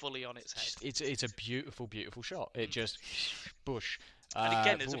it fully on its head. It's a beautiful, beautiful shot. It just bush. And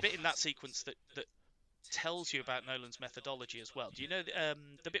again, there's a bit in that sequence that tells you about Nolan's methodology as well. Do you know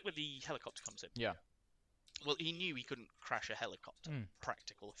the bit where the helicopter comes in? Yeah. Well, he knew he couldn't crash a helicopter.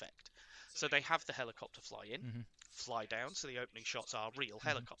 Practical effect. So they have the helicopter fly in, fly down, so the opening shots are real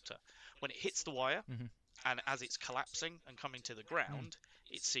helicopter. When it hits the wire, and as it's collapsing and coming to the ground,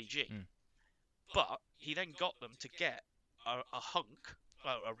 it's CG. But he then got them to get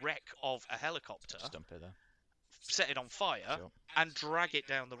a wreck of a helicopter, Stump it there. set it on fire, and drag it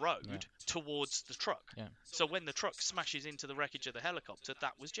down the road towards the truck. Yeah. So when the truck smashes into the wreckage of the helicopter,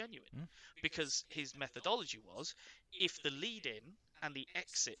 that was genuine. Because his methodology was, if the lead-in and the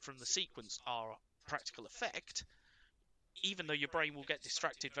exit from the sequence are practical effect, even though your brain will get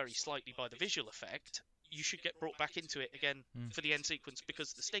distracted very slightly by the visual effect, you should get brought back into it again for the end sequence,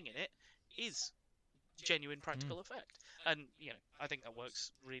 because the sting in it is genuine practical effect. And, I think that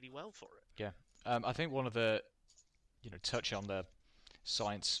works really well for it. Yeah. I think one of the, touch on the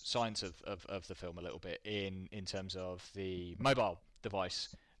science of the film a little bit in terms of the mobile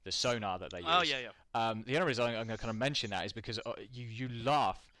device, the sonar that they use. Oh, yeah. The only reason I'm going to kind of mention that is because you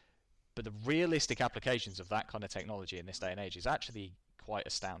laugh, but the realistic applications of that kind of technology in this day and age is actually quite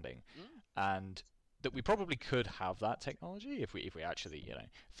astounding. And that we probably could have that technology if we actually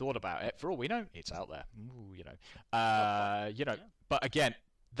thought about it. For all we know, it's out there. But again,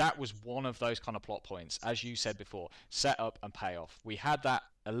 that was one of those kind of plot points, as you said before, set up and payoff. We had that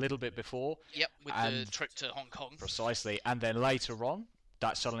a little bit before. Yep, with the trip to Hong Kong. Precisely, and then later on,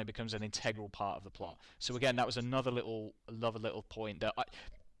 that suddenly becomes an integral part of the plot. So again, that was another little point that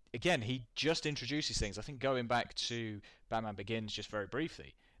again, he just introduces things. I think going back to Batman Begins just very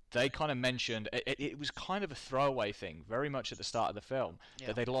briefly, they kind of mentioned it was kind of a throwaway thing, very much at the start of the film,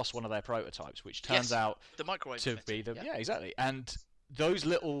 that they'd lost one of their prototypes, which turns out the microwave to be the exactly. And those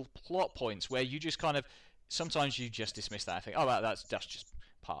little plot points where you just kind of sometimes you just dismiss that and think, oh, that's just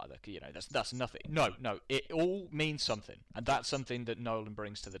part of the that's nothing. No, it all means something, and that's something that Nolan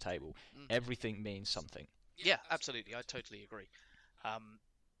brings to the table. Everything means something. Yeah, absolutely, I totally agree.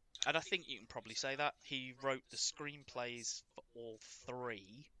 And I think you can probably say that he wrote the screenplays for all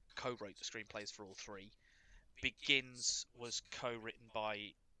 3. Co-wrote the screenplays for all 3. Begins was co-written by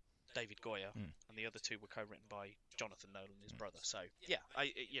David Goyer, and the other 2 were co-written by Jonathan Nolan, his brother. So yeah,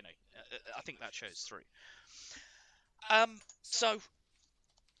 I think that shows through. So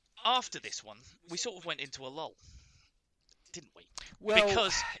after this one, we sort of went into a lull, didn't we? Well,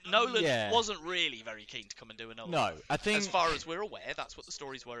 because Nolan wasn't really very keen to come and do another. No, I think, as far as we're aware, that's what the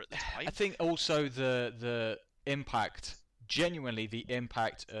stories were at the time. I think also the impact, genuinely the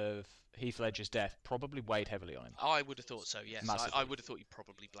impact of Heath Ledger's death probably weighed heavily on him. I would have thought so, yes. Massively. I would have thought he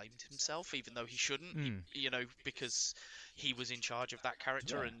probably blamed himself, even though he shouldn't, because he was in charge of that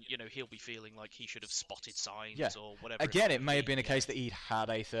character, and, he'll be feeling like he should have spotted signs or whatever. Again, it may have been a case that he'd had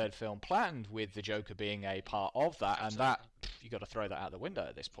a third film planned with the Joker being a part of that, and that, you got to throw that out the window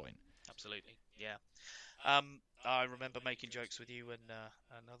at this point. Absolutely. Yeah. I remember making jokes with you and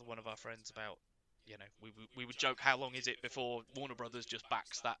another one of our friends about, we would joke, how long is it before Warner Brothers just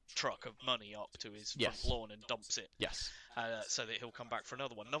backs that truck of money up to his front lawn and dumps it? Yes. So that he'll come back for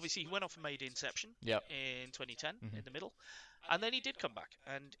another one. And obviously he went off and made Inception Yep. in 2010 in the middle, and then he did come back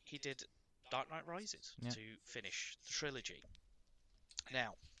and he did Dark Knight Rises to finish the trilogy.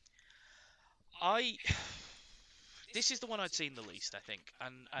 Now, this is the one I'd seen the least, I think,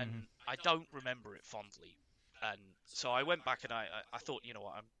 and I don't remember it fondly, and so I went back and I thought, you know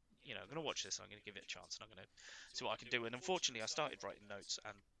what, I'm going to watch this, and I'm going to give it a chance, and I'm going to see what I can do. And unfortunately, I started writing notes,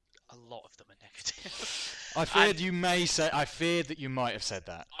 and a lot of them are negative. I feared that you might have said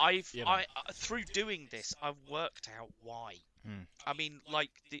that. Through doing this, I've worked out why. Mm. I mean,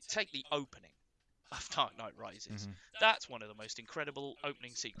 take the opening of Dark Knight Rises. That's one of the most incredible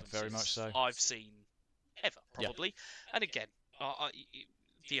opening sequences Very much so. I've seen ever, probably. And again,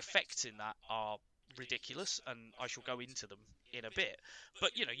 the effects in that are ridiculous, and I shall go into them in a bit.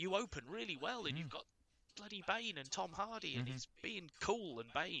 But you open really well, and you've got bloody Bane and Tom Hardy, and he's being cool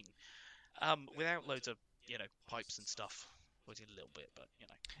and Bane, without loads of pipes and stuff. Well, a little bit, but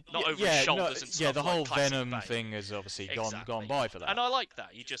not over his shoulders and stuff. Yeah, the whole like Venom Bane. thing has obviously Exactly. gone by for that. And I like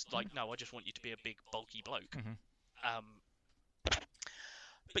that. You just no, I just want you to be a big bulky bloke.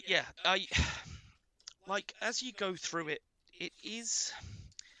 But yeah, I as you go through it, it is.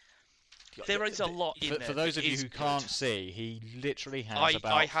 There is a lot in there. For those of you who can't see, he literally has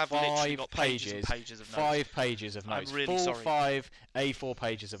about literally got pages and pages of notes. 5 pages of notes. I'm really Full sorry. 5 A4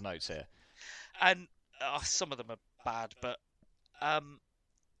 pages of notes here. And some of them are bad, but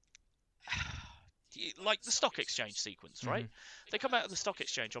like the stock exchange sequence, right? They come out of the stock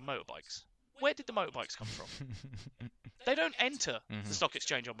exchange on motorbikes. Where did the motorbikes come from? They don't enter the stock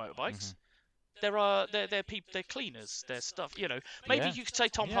exchange on motorbikes. They're people, they're cleaners, they're stuff. Maybe you could say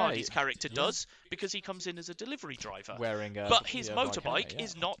Tom Hardy's character does, because he comes in as a delivery driver. But his motorbike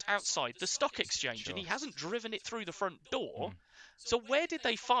is not outside the stock exchange, and he hasn't driven it through the front door. So where did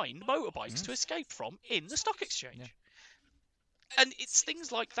they find motorbikes to escape from in the stock exchange? Yeah. And it's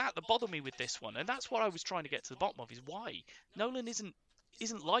things like that bother me with this one, and that's what I was trying to get to the bottom of, is why Nolan isn't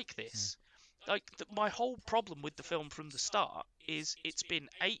like this. My whole problem with the film from the start is it's been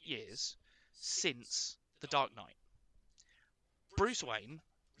 8 years since The Dark Knight. Bruce Wayne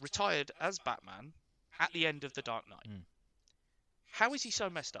retired as Batman at the end of The Dark Knight. How is he so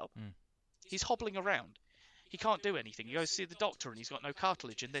messed up? He's hobbling around. He can't do anything. He goes to see the doctor and he's got no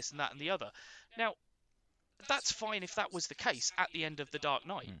cartilage and this and that and the other. Now, that's fine if that was the case at the end of The Dark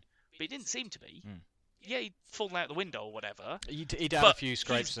Knight, but it didn't seem to be. Yeah, he'd fallen out the window or whatever. He'd had a few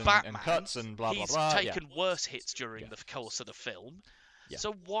scrapes and cuts and blah, blah, blah. He's taken worse hits during the course of the film. Yeah.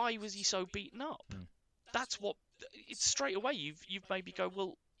 So why was he so beaten up? That's what... It's straight away you've made me go,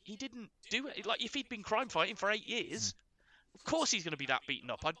 well, he didn't do it. Like, if he'd been crime fighting for 8 years, of course he's going to be that beaten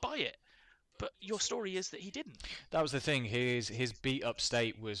up. I'd buy it. But your story is that he didn't. That was the thing. His beat-up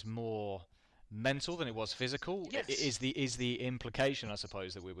state was more mental than it was physical. Yes. Is the implication, I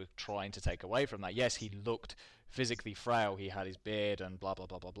suppose, that we were trying to take away from that. Yes, he looked physically frail. He had his beard and blah, blah,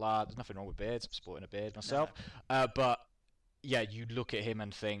 blah, blah, blah. There's nothing wrong with beards. I'm sporting a beard myself. No. But... yeah, you look at him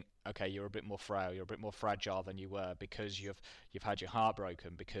and think, okay, you're a bit more frail, you're a bit more fragile than you were, because you've had your heart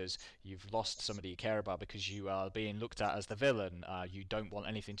broken, because you've lost somebody you care about, because you are being looked at as the villain, you don't want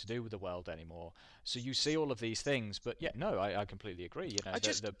anything to do with the world anymore. So you see all of these things, but yeah, no, I completely agree.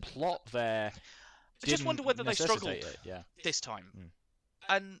 The plot there. I just wonder whether they struggled this time.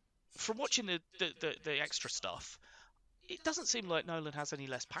 And from watching the extra stuff, it doesn't seem like Nolan has any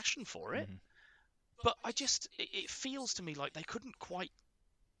less passion for it. But it feels to me like they couldn't quite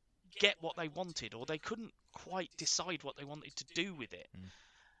get what they wanted, or they couldn't quite decide what they wanted to do with it.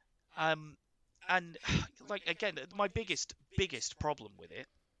 And like, again, my biggest problem with it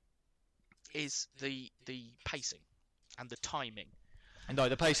is the pacing and the timing. No,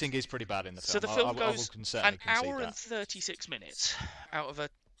 the pacing is pretty bad in the film. So the film goes an hour and 36 minutes out of a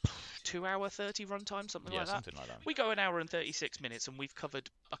 2 hour 30 runtime, something like that. Something like that. We go an hour and 36 minutes, and we've covered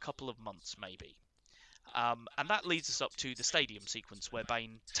a couple of months, maybe. And that leads us up to the stadium sequence where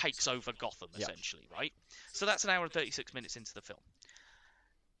Bane takes over Gotham, essentially, right? So that's an hour and 36 minutes into the film.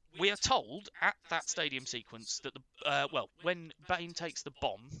 We are told at that stadium sequence that when Bane takes the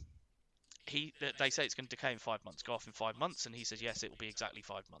bomb, they say it's going to decay in 5 months, go off in 5 months, and he says yes, it will be exactly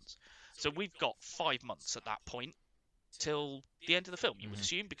 5 months. So we've got 5 months at that point till the end of the film, you would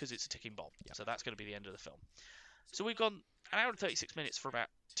assume, because it's a ticking bomb. So that's going to be the end of the film. So we've gone an hour and 36 minutes for about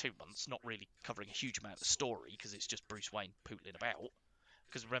 2 months, not really covering a huge amount of story, because it's just Bruce Wayne pootling about.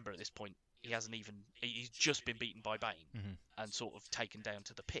 Because remember, at this point, he's just been beaten by Bane and sort of taken down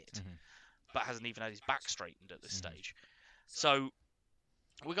to the pit. but hasn't even had his back straightened at this stage. So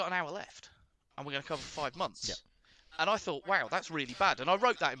we got an hour left, and we're going to cover 5 months. Yep. And I thought, wow, that's really bad. And I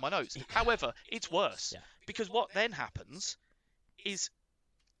wrote that in my notes. However, it's worse. Yeah. Because what then happens is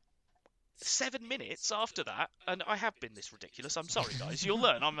 7 minutes after that, and I have been this ridiculous, I'm sorry, guys. You'll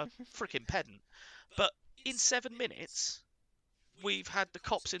learn I'm a freaking pedant. But in 7 minutes, we've had the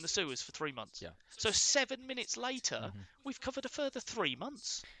cops in the sewers for 3 months. Yeah. So 7 minutes later, we've covered a further 3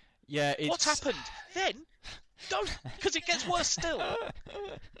 months. Yeah, What's happened? Then, because it gets worse still.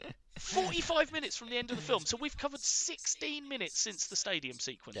 45 minutes from the end of the film, so we've covered 16 minutes since the stadium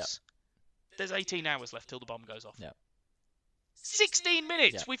sequence. Yep. There's 18 hours left till the bomb goes off. Yep. 16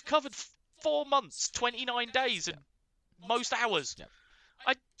 minutes! Yep. We've covered 4 months, 29 days, and most hours. Yep.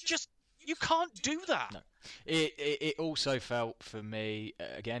 You can't do that. No. It also felt for me,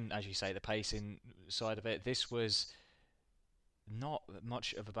 again, as you say, the pacing side of it, this was not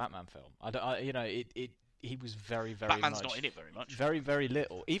much of a Batman film. He was very, very Batman's much... not in it very much. Very, very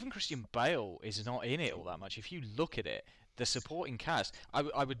little. Even Christian Bale is not in it all that much. If you look at it, the supporting cast,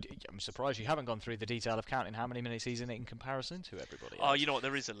 I'm surprised you haven't gone through the detail of counting how many minutes he's in it in comparison to everybody else. Oh, you know what?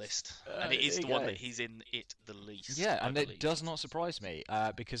 There is a list, and it is there the you one go. that he's in it the least. Yeah, I and believe. it does not surprise me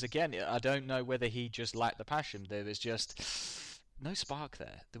because, again, I don't know whether he just lacked the passion. There was just no spark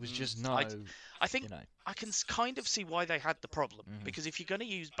there. There was just no... I think you know. I can kind of see why they had the problem, because if you're going to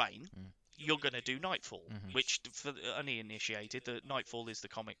use Bane, you're going to do Nightfall, which, for the uninitiated, the Nightfall is the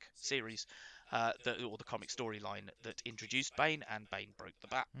comic series, or the comic storyline that introduced Bane, and Bane broke the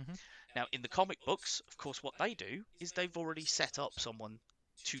bat. Now, in the comic books, of course, what they do is they've already set up someone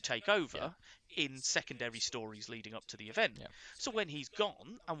to take over in secondary stories leading up to the event. Yeah. So when he's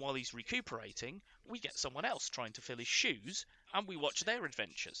gone, and while he's recuperating, we get someone else trying to fill his shoes, and we watch their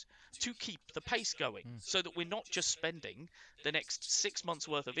adventures to keep the pace going, so that we're not just spending the next 6 months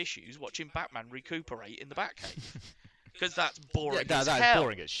worth of issues watching Batman recuperate in the Batcave, because that's boring as that's hell.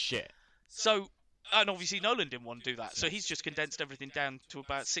 boring as shit. So, and obviously Nolan didn't want to do that, so he's just condensed everything down to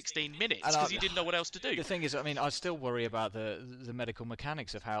about 16 minutes And because he didn't know what else to do. The thing is, I mean, I still worry about the medical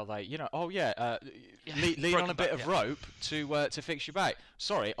mechanics of how they, lean broken on a bit back, of rope to fix your back.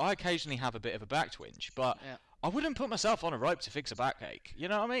 Sorry, I occasionally have a bit of a back twinge, but I wouldn't put myself on a rope to fix a backache. You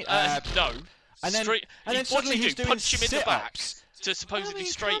know what I mean? No. And then, Straight, and then what suddenly does he he's do? doing Punch him in the back sit-ups. to supposedly I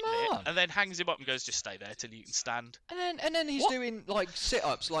mean, straighten come it, on. and then hangs him up and goes, just stay there till you can stand. And then he's doing like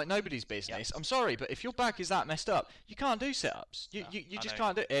sit-ups like nobody's business. I'm sorry, but if your back is that messed up, you can't do sit-ups. You just know.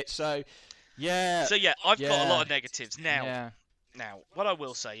 can't do it. So, yeah. So yeah, I've got a lot yeah. of negatives now. Yeah. Now, what I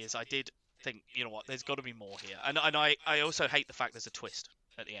will say is, I did think, you know what, there's got to be more here, and I also hate the fact there's a twist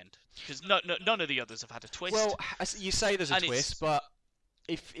at the end, because none of the others have had a twist. Well, you say there's a And twist, it's- but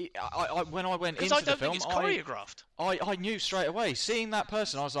when I went because into I the don't film, think it's choreographed. I knew straight away. Seeing that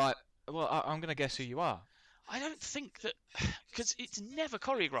person, I was like, well, I'm going to guess who you are. I don't think that, because it's never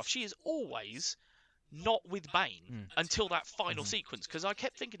choreographed. She is always not with Bane until that final sequence, because I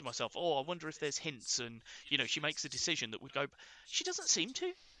kept thinking to myself, oh, I wonder if there's hints, and she makes a decision that would go. She doesn't seem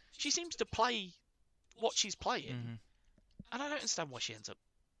to. She seems to play what she's playing, and I don't understand why she ends up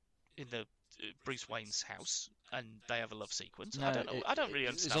in the Bruce Wayne's house and they have a love sequence. I don't know. I don't really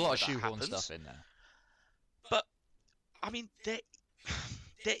understand. There's a lot of why that shoehorn happens. stuff in there. But I mean, there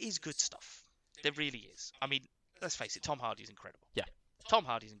is good stuff. There really is. I mean, let's face it. Tom Hardy's incredible. Yeah. Tom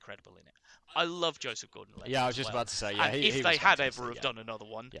Hardy's incredible in it. I love Joseph Gordon-Levitt. Yeah, I was as just well. about to say. Yeah, And he if was they had fantastic, ever have yeah. done another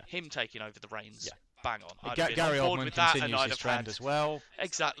one, Yeah. him taking over the reins, Yeah. bang on. I'd have been Gary on board Oldman with that, and continues I'd his have trend had as well.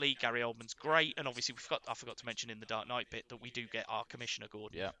 exactly. Gary Oldman's great, and obviously I forgot to mention in the Dark Knight bit that we do get our Commissioner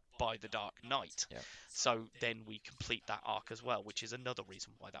Gordon Yeah. by the Dark Knight. Yeah. So then we complete that arc as well, which is another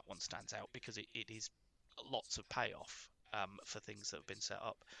reason why that one stands out, because it is lots of payoff for things that have been set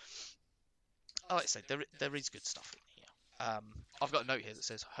up. Like I said, there is good stuff in here. I've got a note here that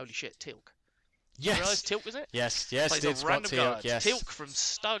says, "Holy shit, Teal'c." Yes. You realise Teal'c was it? Yes. Plays It's a random Teal'c, guard. yes. Teal'c from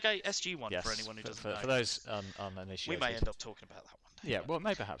Stargate SG-1 Yes. for anyone who doesn't know. For those We uninitiated. may end up talking about that one day. Yeah, well,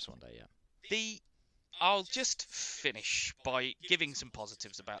 maybe perhaps one day, yeah. I'll just finish by giving some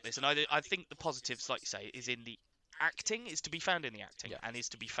positives about this, and I think the positives, like you say, is in the acting, is to be found in the acting, Yeah. and is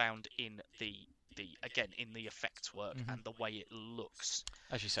to be found in the in the effects work and the way it looks.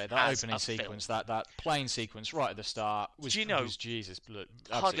 As you say, that As opening a film. sequence, that plane sequence right at the start was, Do you know, was Jesus. Hardly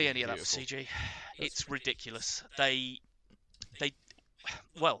absolutely any of that for beautiful. CG. It's ridiculous.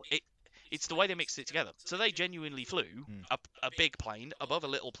 It's the way they mixed it together. So they genuinely flew a big plane above a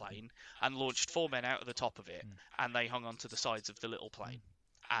little plane and launched 4 men out of the top of it, and they hung onto the sides of the little plane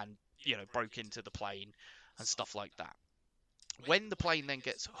and, broke into the plane and stuff like that. When the plane then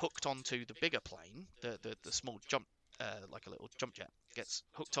gets hooked onto the bigger plane, the small jump, like a little jump jet, gets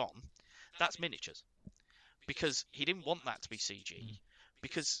hooked on, that's miniatures, because he didn't want that to be CG,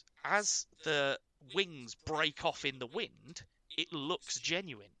 because as the wings break off in the wind, it looks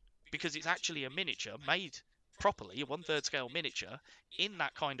genuine, because it's actually a miniature made properly, a 1/3 scale miniature in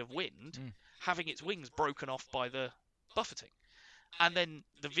that kind of wind, having its wings broken off by the buffeting. And then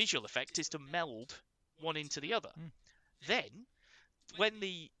the visual effect is to meld one into the other. Then, when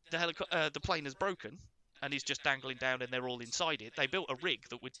the plane is broken and is just dangling down and they're all inside it, they built a rig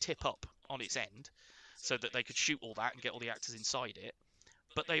that would tip up on its end so that they could shoot all that and get all the actors inside it.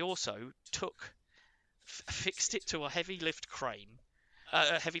 But they also fixed it to a heavy lift crane,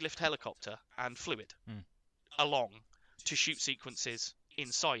 a heavy lift helicopter, and fluid along to shoot sequences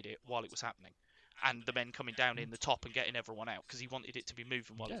inside it while it was happening. And the men coming down in the top and getting everyone out, because he wanted it to be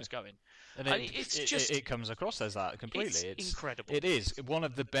moving while it was going. And it comes across as that completely. It's incredible. It is one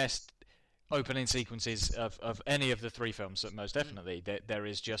of the best opening sequences of any of the three films. Most definitely, there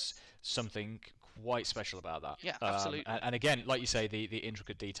is just something quite special about that. Yeah, absolutely. And again, like you say, the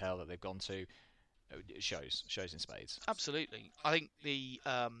intricate detail that they've gone to shows in spades. Absolutely. I think the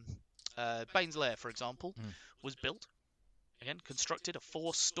Bane's Lair, for example, was built. Again, constructed a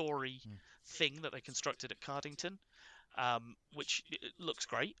 4-story thing that they constructed at Cardington, which looks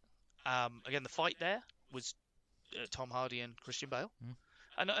great. Again, the fight there was Tom Hardy and Christian Bale,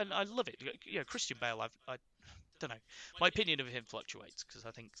 and I love it. Christian Bale, I don't know. My opinion of him fluctuates, because I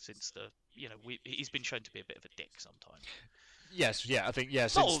think since he's been shown to be a bit of a dick sometimes. Yes, yeah, I think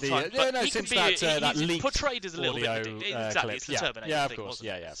Not all since the time, but since that leaked he's portrayed as a little audio, bit. Exactly, clip. it's the Terminator yeah, of thing, course, wasn't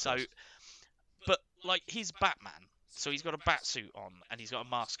it? yeah. Of so, course. but like he's Batman. So he's got a bat suit on, and he's got a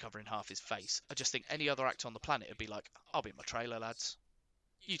mask covering half his face. I just think any other actor on the planet would be like, I'll be in my trailer, lads.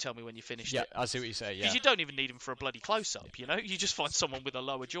 You tell me when you finished it. Yeah, I see what you say, yeah. Because you don't even need him for a bloody close-up, You just find someone with a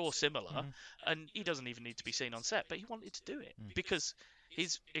lower jaw similar, and he doesn't even need to be seen on set. But he wanted to do it, because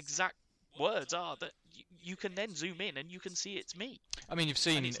his exact words are that you can then zoom in and you can see it's me. I mean, you've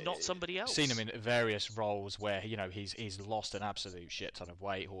seen and it's not somebody else. Seen him in various roles where he's lost an absolute shit ton of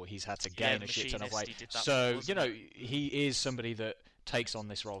weight, or he's had to gain a shit ton of weight. So he is somebody that takes on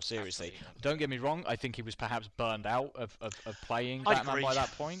this role seriously. Absolutely. Don't get me wrong, I think he was perhaps burned out of playing Batman by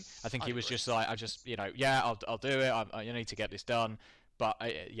that point. I think he was just like, I'll do it. I need to get this done. But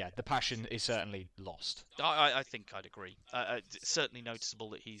the passion is certainly lost. I think I'd agree. It's certainly noticeable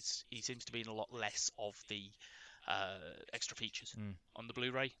that he seems to be in a lot less of the extra features on the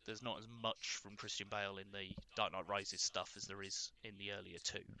Blu-ray. There's not as much from Christian Bale in the Dark Knight Rises stuff as there is in the earlier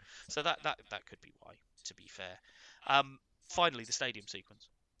two. So that could be why, to be fair. Finally, the stadium sequence.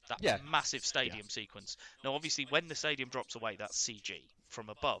 That massive stadium sequence. Now, obviously, when the stadium drops away, that's CG from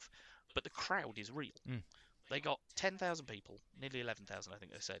above. But the crowd is real. They got 10,000 people, nearly 11,000, I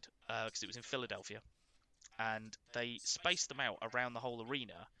think they said, because it was in Philadelphia. And they spaced them out around the whole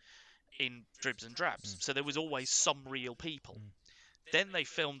arena in dribs and drabs. So there was always some real people. Then they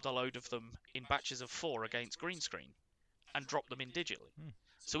filmed a load of them in batches of 4 against green screen and dropped them in digitally.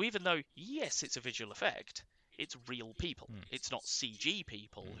 So even though, yes, it's a visual effect, it's real people. It's not CG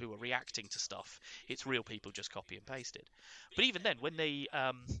people who are reacting to stuff. It's real people just copy and pasted. But even then, when the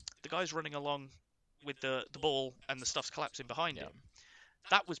guy's running along with the ball and the stuff's collapsing behind him,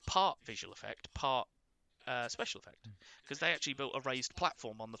 that was part visual effect, part special effect, because they actually built a raised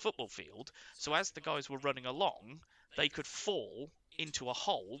platform on the football field, so as the guys were running along, they could fall into a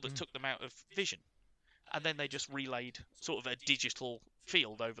hole that took them out of vision, and then they just relayed sort of a digital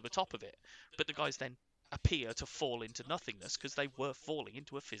field over the top of it. But the guys then appear to fall into nothingness because they were falling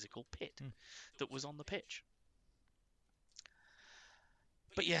into a physical pit that was on the pitch.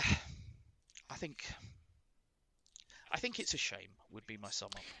 But yeah, I think it's a shame, would be my sum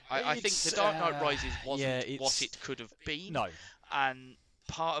up. I think The Dark Knight Rises wasn't what it could have been. No. And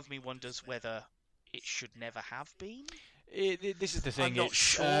part of me wonders whether it should never have been. This is the thing. I'm not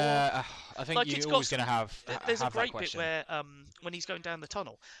sure. I think you're always going to have There's have a great that bit question. where when he's going down the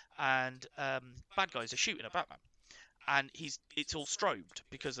tunnel and bad guys are shooting at Batman. And it's all strobed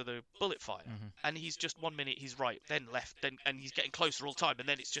because of the bullet fire. And he's just 1 minute he's right, then left, and he's getting closer all the time, and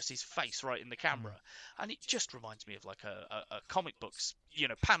then it's just his face right in the camera. And it just reminds me of like a comic books,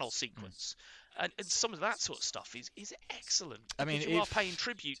 panel sequence. And some of that sort of stuff is excellent. I mean, you are paying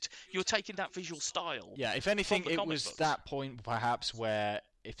tribute. You're taking that visual style. Yeah, if anything, from the it comic was books. that point perhaps where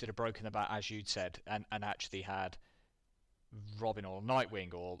if they'd have broken the bat, as you'd said, and actually had Robin or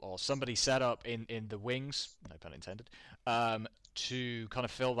Nightwing or somebody set up in the wings, no pun intended, to kind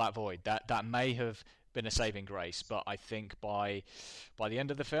of fill that void. That may have been a saving grace, but I think by the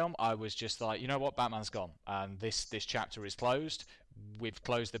end of the film, I was just like, you know what, Batman's gone, and this chapter is closed. We've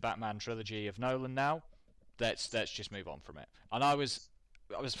closed the Batman trilogy of Nolan now. Let's just move on from it. And I was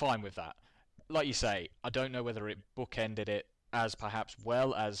I was fine with that. Like you say, I don't know whether it bookended it as perhaps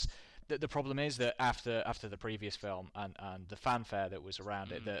well as the problem is that after the previous film and the fanfare that was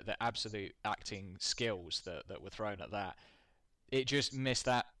around it, the absolute acting skills that were thrown at that, it just missed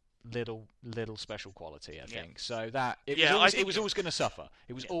that little special quality, I think. So that it was always going to suffer.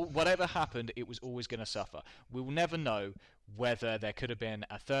 It was whatever happened, it was always going to suffer. We will never know whether there could have been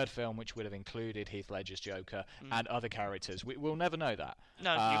a third film which would have included Heath Ledger's Joker and other characters. We'll never know that.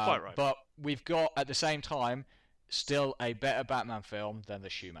 No, you're quite right. But we've got at the same time still a better Batman film than the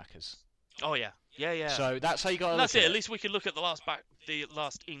Schumachers. Oh yeah. So that's how you got to look that's at it. it. At least we can look at oh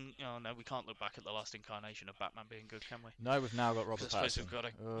no, we can't look back at the last incarnation of Batman being good, can we? No, we've now got Robert I suppose Pattinson. we've got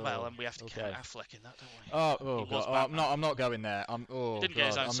well, and we have to count Affleck in that, don't we? Oh He was God! Batman. I'm not going there. I'm Didn't get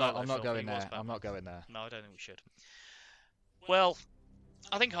his own I'm solo not film, going but he was there. I'm not going there. No, I don't think we should. Well,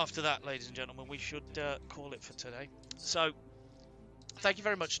 I think after that, ladies and gentlemen, we should call it for today. So, thank you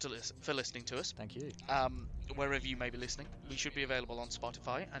very much for listening to us. Thank you. Wherever you may be listening, we should be available on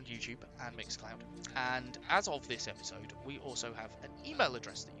Spotify and YouTube and Mixcloud. And as of this episode, we also have an email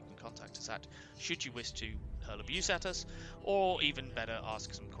address that you can contact us at, should you wish to hurl abuse at us, or even better,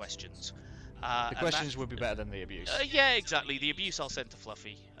 ask some questions. The questions would be better than the abuse. Yeah, exactly. The abuse I'll send to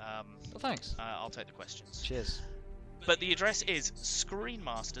Fluffy. Well, thanks. I'll take the questions. Cheers. But the address is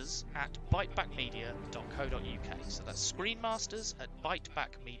screenmasters@bitebackmedia.co.uk. So that's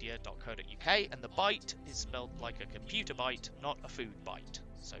screenmasters@bitebackmedia.co.uk, and the bite is spelled like a computer bite, not a food bite.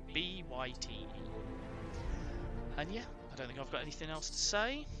 So B-Y-T-E. And yeah, I don't think I've got anything else to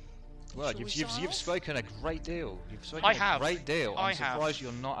say. Well, Shall we you've sign off? spoken a great deal. You've spoken I a have. great deal. I I'm have. surprised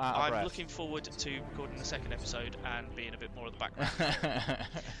you're not out of I'm breath. looking forward to recording the second episode and being a bit more of the background.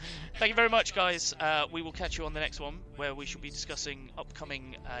 Thank you very much, guys. We will catch you on the next one, where we shall be discussing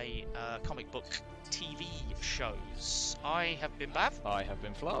upcoming comic book TV shows. I have been Bav. I have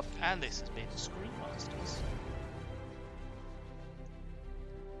been Fluff. And this has been Screen Masters.